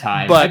knew at the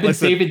time. But I've been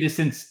saving this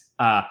since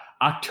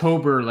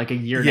October, like a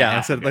year and a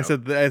half ago. I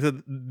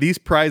said these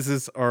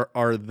prizes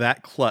are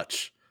that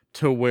clutch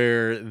to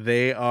where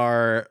they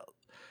are.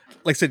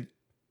 Like I said,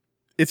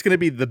 It's going to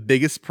be the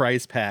biggest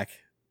prize pack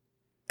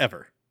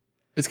ever.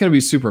 It's gonna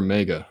be super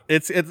mega.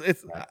 It's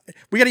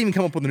we got to even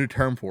come up with a new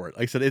term for it.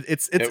 Like I said,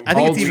 it's I think it's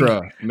ultra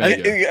even,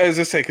 mega. I was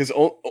gonna say because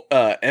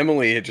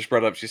Emily had just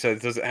brought up. She said,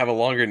 "Does it have a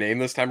longer name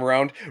this time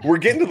around?" We're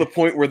getting to the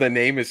point where the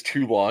name is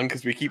too long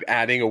because we keep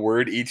adding a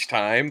word each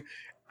time.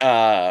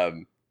 Yeah,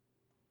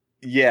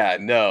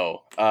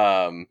 no.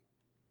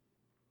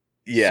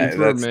 Yeah,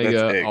 super that's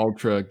mega big.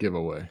 ultra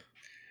giveaway.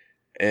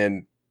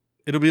 And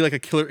it'll be like a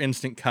Killer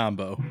Instinct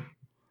combo.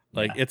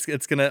 Like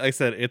it's gonna, like I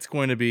said, it's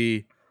going to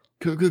be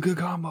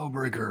Combo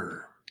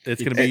breaker.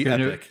 It's gonna be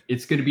epic.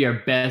 It's gonna be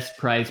our best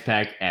prize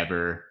pack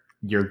ever.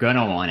 You're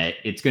gonna want it.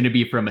 It's gonna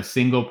be from a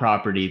single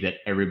property that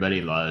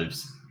everybody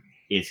loves.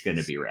 It's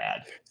gonna be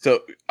rad.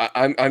 So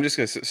I'm just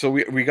gonna say, so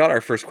we got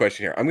our first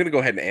question here. I'm gonna go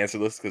ahead and answer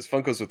this because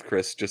Funkos with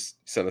Chris just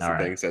sent us a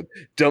thing, said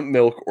dump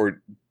milk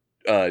or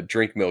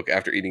drink milk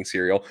after eating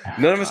cereal.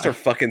 None of us are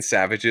fucking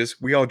savages.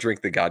 We all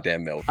drink the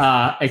goddamn milk.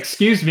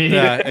 Excuse me.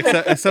 Yeah,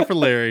 except for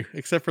Larry.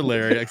 Except for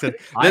Larry. I said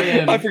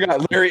I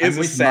forgot. Larry is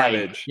a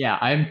savage. Mike. Yeah,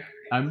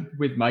 I'm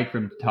with Mike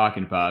from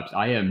Talking Pops.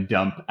 I am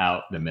dump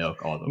out the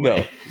milk all the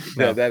way.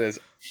 No, that is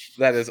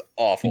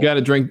awful. You got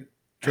to drink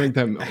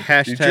that milk.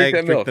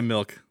 Hashtag drink the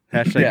milk.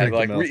 Hashtag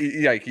drink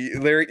the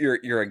milk. Larry,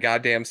 you're a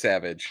goddamn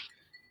savage.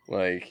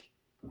 Like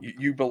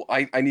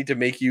I need to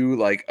make you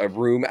like a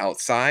room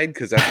outside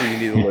because that's where you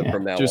need to live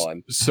from now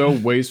on. So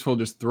wasteful,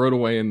 just throw it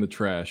away in the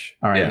trash.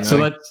 All right, so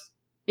let's.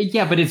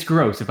 Yeah, but it's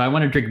gross. If I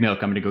want to drink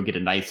milk, I'm gonna go get a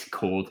nice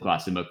cold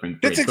glass of milk from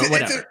the fridge. But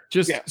whatever.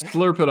 Just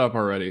slurp it up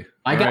already.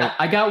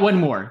 I got one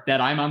more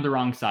that I'm on the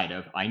wrong side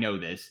of. I know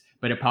this,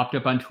 but it popped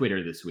up on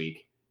Twitter this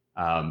week.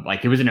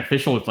 Like it was an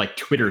official, like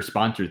Twitter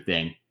sponsored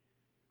thing.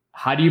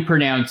 How do you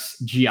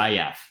pronounce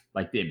GIF?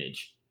 Like the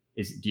image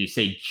do you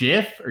say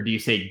GIF or do you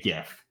say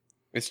GIF?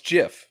 It's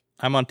GIF.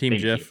 I'm on Team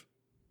GIF.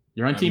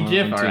 You're on Team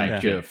GIF? All right,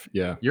 GIF.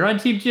 Yeah. You're on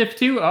Team GIF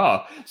too?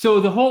 Oh,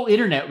 so the whole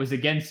internet was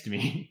against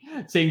me,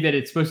 saying that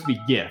it's supposed to be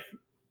GIF.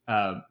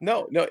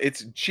 No,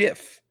 it's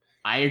GIF.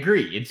 I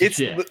agree. It's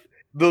GIF.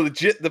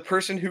 The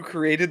person who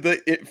created the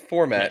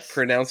format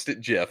pronounced it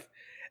GIF.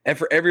 And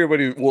for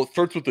everybody, it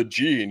starts with a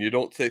G and you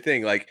don't say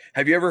thing. Like,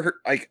 have you ever heard,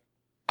 like,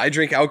 I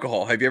drink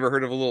alcohol. Have you ever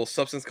heard of a little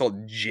substance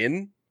called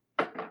gin?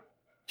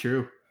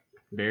 True.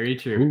 Very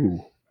true.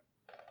 Ooh.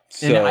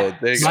 So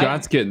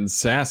Scott's getting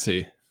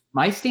sassy.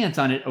 My stance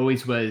on it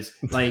always was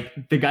like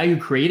the guy who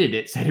created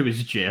it said it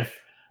was GIF.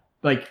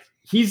 Like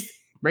he's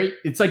right.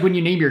 It's like when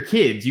you name your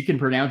kids, you can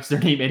pronounce their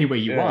name any way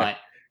you want.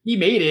 He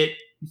made it.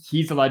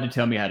 He's allowed to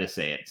tell me how to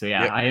say it. So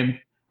yeah, I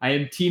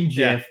am Team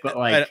GIF, but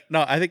like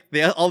I think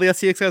all the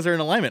STS guys are in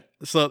alignment.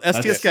 So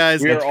STS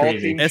guys, we are all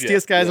Team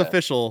STS guys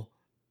official.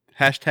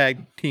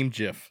 Hashtag Team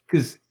GIF.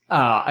 Because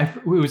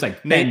it was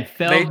like Ben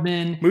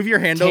Feldman. Move your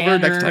hand Tanner, over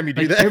next time you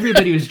do that.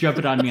 Everybody was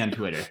jumping on me on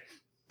Twitter.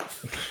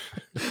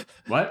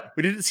 What?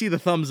 We didn't see the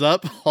thumbs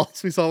up. All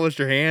we saw was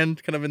your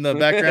hand kind of in the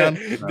background.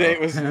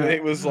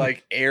 It was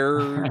like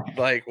air,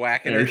 like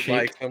whacking it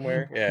like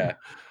somewhere. Yeah.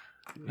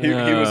 He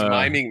was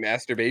miming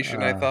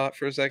masturbation, I thought,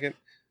 for a second.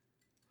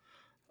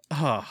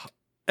 Oh.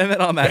 And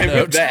then on that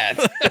note.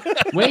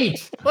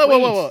 Wait.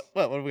 Whoa.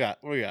 What do we got?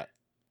 We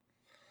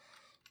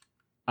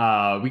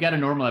got a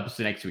normal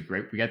episode next week,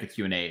 right? We got the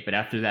Q&A, but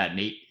after that,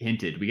 Nate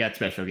hinted we got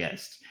special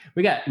guests.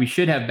 We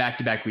should have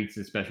back-to-back weeks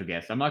of special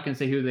guests. I'm not going to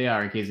say who they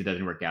are in case it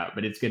doesn't work out,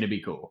 but it's going to be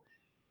cool.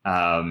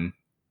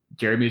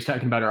 Jeremy was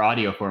talking about our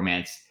audio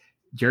formats.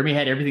 Jeremy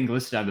had everything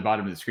listed on the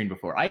bottom of the screen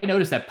before. I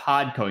noticed that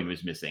Podcoin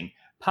was missing.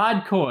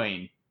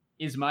 Podcoin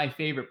is my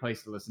favorite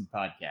place to listen to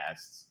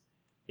podcasts.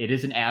 It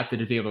is an app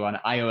that is available on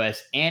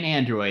iOS and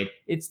Android.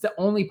 It's the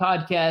only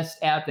podcast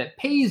app that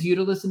pays you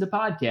to listen to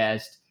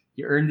podcasts.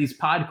 You earn these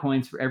pod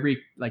coins for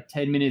every like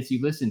 10 minutes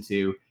you listen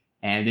to,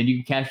 and then you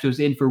can cash those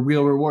in for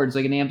real rewards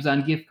like an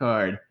Amazon gift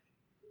card.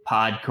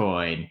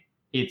 Podcoin.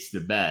 It's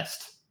the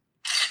best.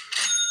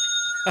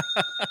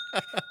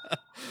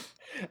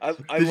 I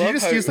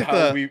love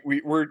how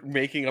we're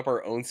making up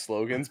our own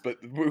slogans, but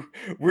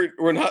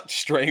we're not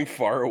straying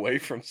far away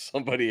from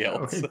somebody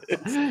else.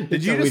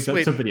 Did you just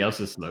wait somebody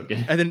else's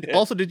slogan? And then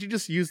also, did you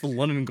just use the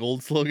London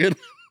Gold slogan?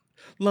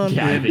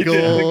 London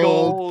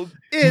Gold.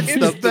 It's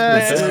the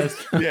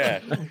best.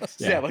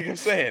 Yeah, like I'm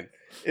saying,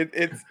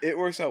 it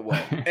works out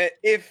well.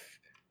 If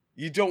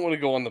you don't want to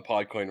go on the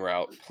Podcoin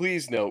route,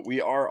 please note we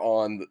are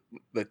on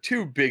the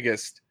two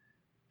biggest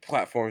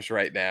platforms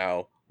right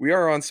now. We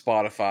are on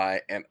Spotify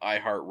and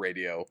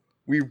iHeartRadio.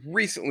 We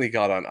recently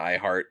got on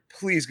iHeart.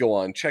 Please go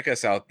on, check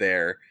us out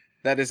there.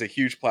 That is a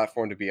huge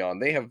platform to be on.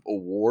 They have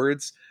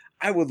awards.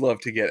 I would love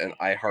to get an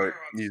iHeart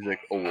Music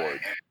Award.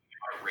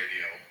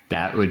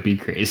 That would be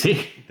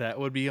crazy. That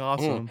would be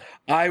awesome.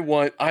 I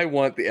want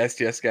the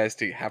STS guys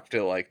to have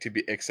to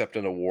accept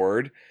an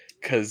award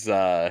because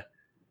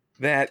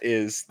that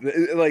is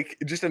like,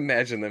 just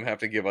imagine them have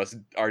to give us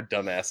our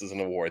dumbasses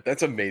an award.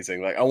 That's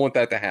amazing. Like, I want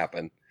that to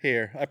happen.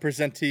 Here, I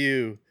present to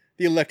you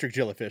the Electric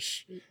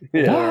Jellyfish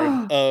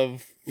Award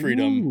of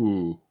Freedom.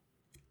 Ooh.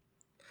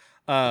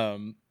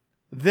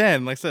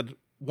 Then, like I said,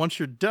 once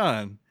you're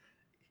done,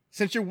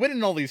 since you're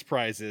winning all these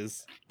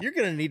prizes, you're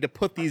gonna need to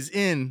put these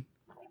in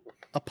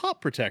a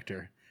pop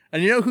protector.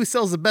 And you know who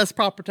sells the best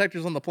pop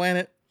protectors on the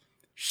planet?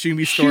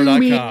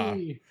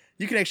 ShumiStore.com.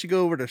 You can actually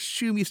go over to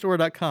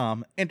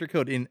ShumiStore.com, enter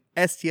code in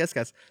STS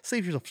Guys,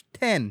 save yourself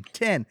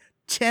 10%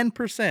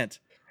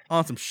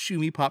 on some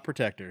Shumi pop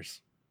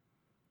protectors.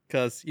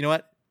 Because you know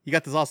what? You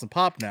got this awesome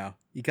pop now.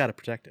 You got to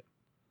protect it.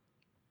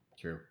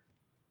 True.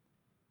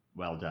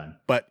 Well done.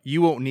 But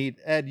you won't need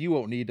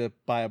to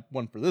buy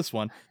one for this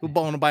one. You'll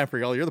want to buy them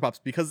for all your other pops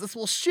because this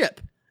will ship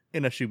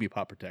in a Shumi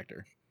pop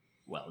protector.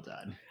 Well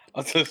done. I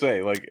was gonna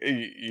say, like,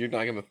 you're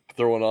not gonna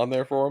throw one on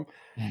there for him?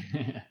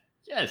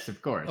 Yes,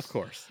 of course. Of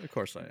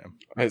course I am.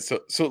 All right, so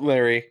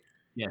Larry,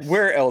 Yes.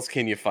 where else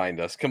can you find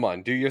us? Come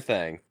on, do your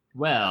thing.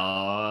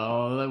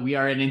 Well, we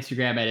are on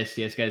Instagram at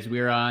STS Guys.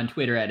 We're on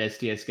Twitter at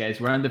STS Guys.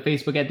 We're on the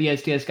Facebook at the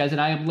STS Guys, and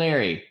I am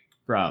Larry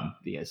from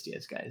the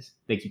STS Guys.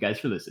 Thank you guys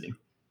for listening.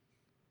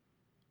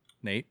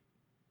 Nate,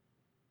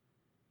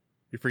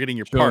 you're forgetting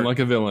your Feeling part. like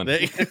a villain.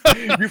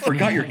 You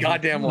forgot your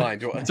goddamn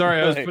line.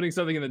 Sorry, I was putting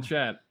something in the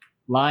chat.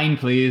 Line,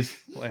 please.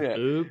 Yeah.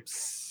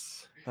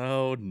 Oops.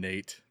 Oh,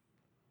 Nate.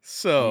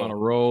 I'm on a So,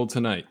 roll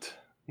tonight.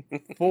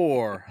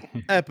 for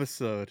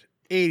episode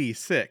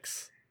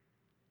 86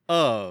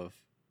 of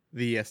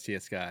the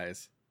STS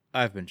Guys,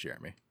 I've been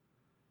Jeremy.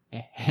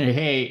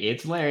 Hey,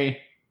 it's Larry.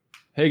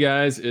 Hey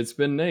guys, it's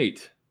been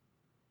Nate.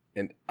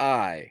 And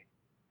I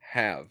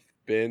have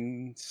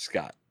been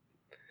Scott.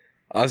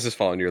 I was just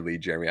following your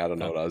lead, Jeremy. I don't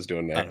know what I was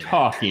doing there.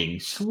 Talking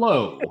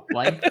slow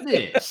like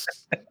this.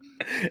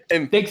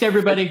 And Thanks,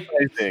 everybody.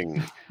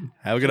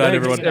 Have a good night, Thanks,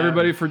 everyone.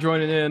 everybody, for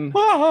joining in.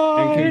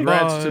 Bye. And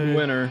congrats to Bye. the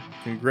winner.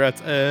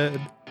 Congrats, Ed.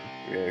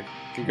 Yeah.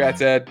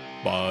 Congrats, Ed.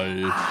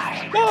 Bye.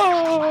 Bye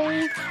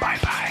bye.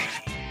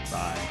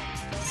 Bye.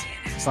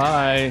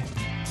 Bye.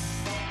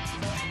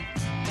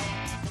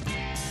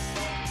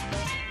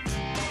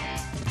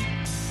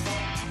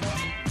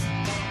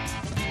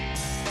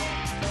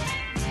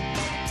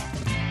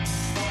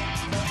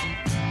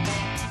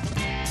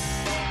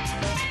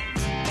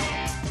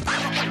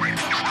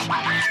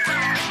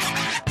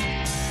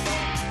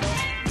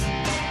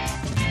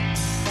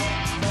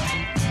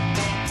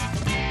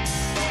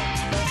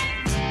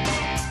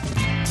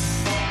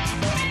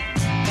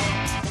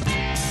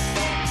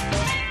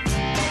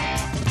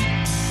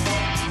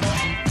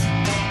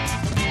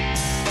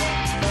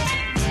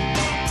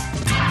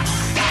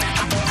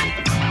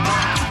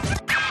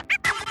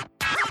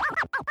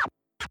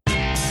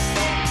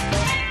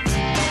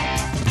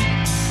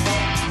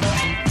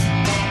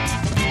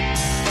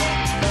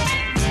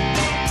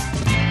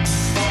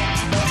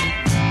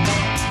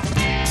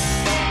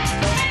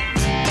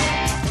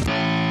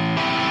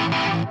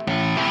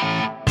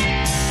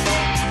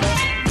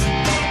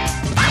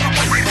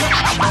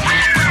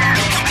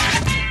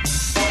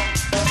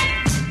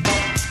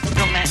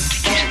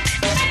 Romantic, isn't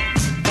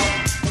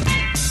it?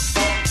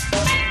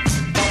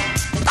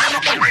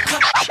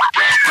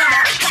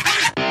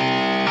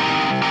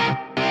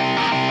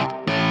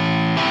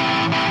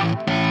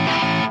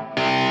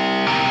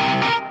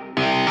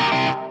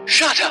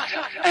 Shut up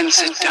and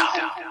sit down.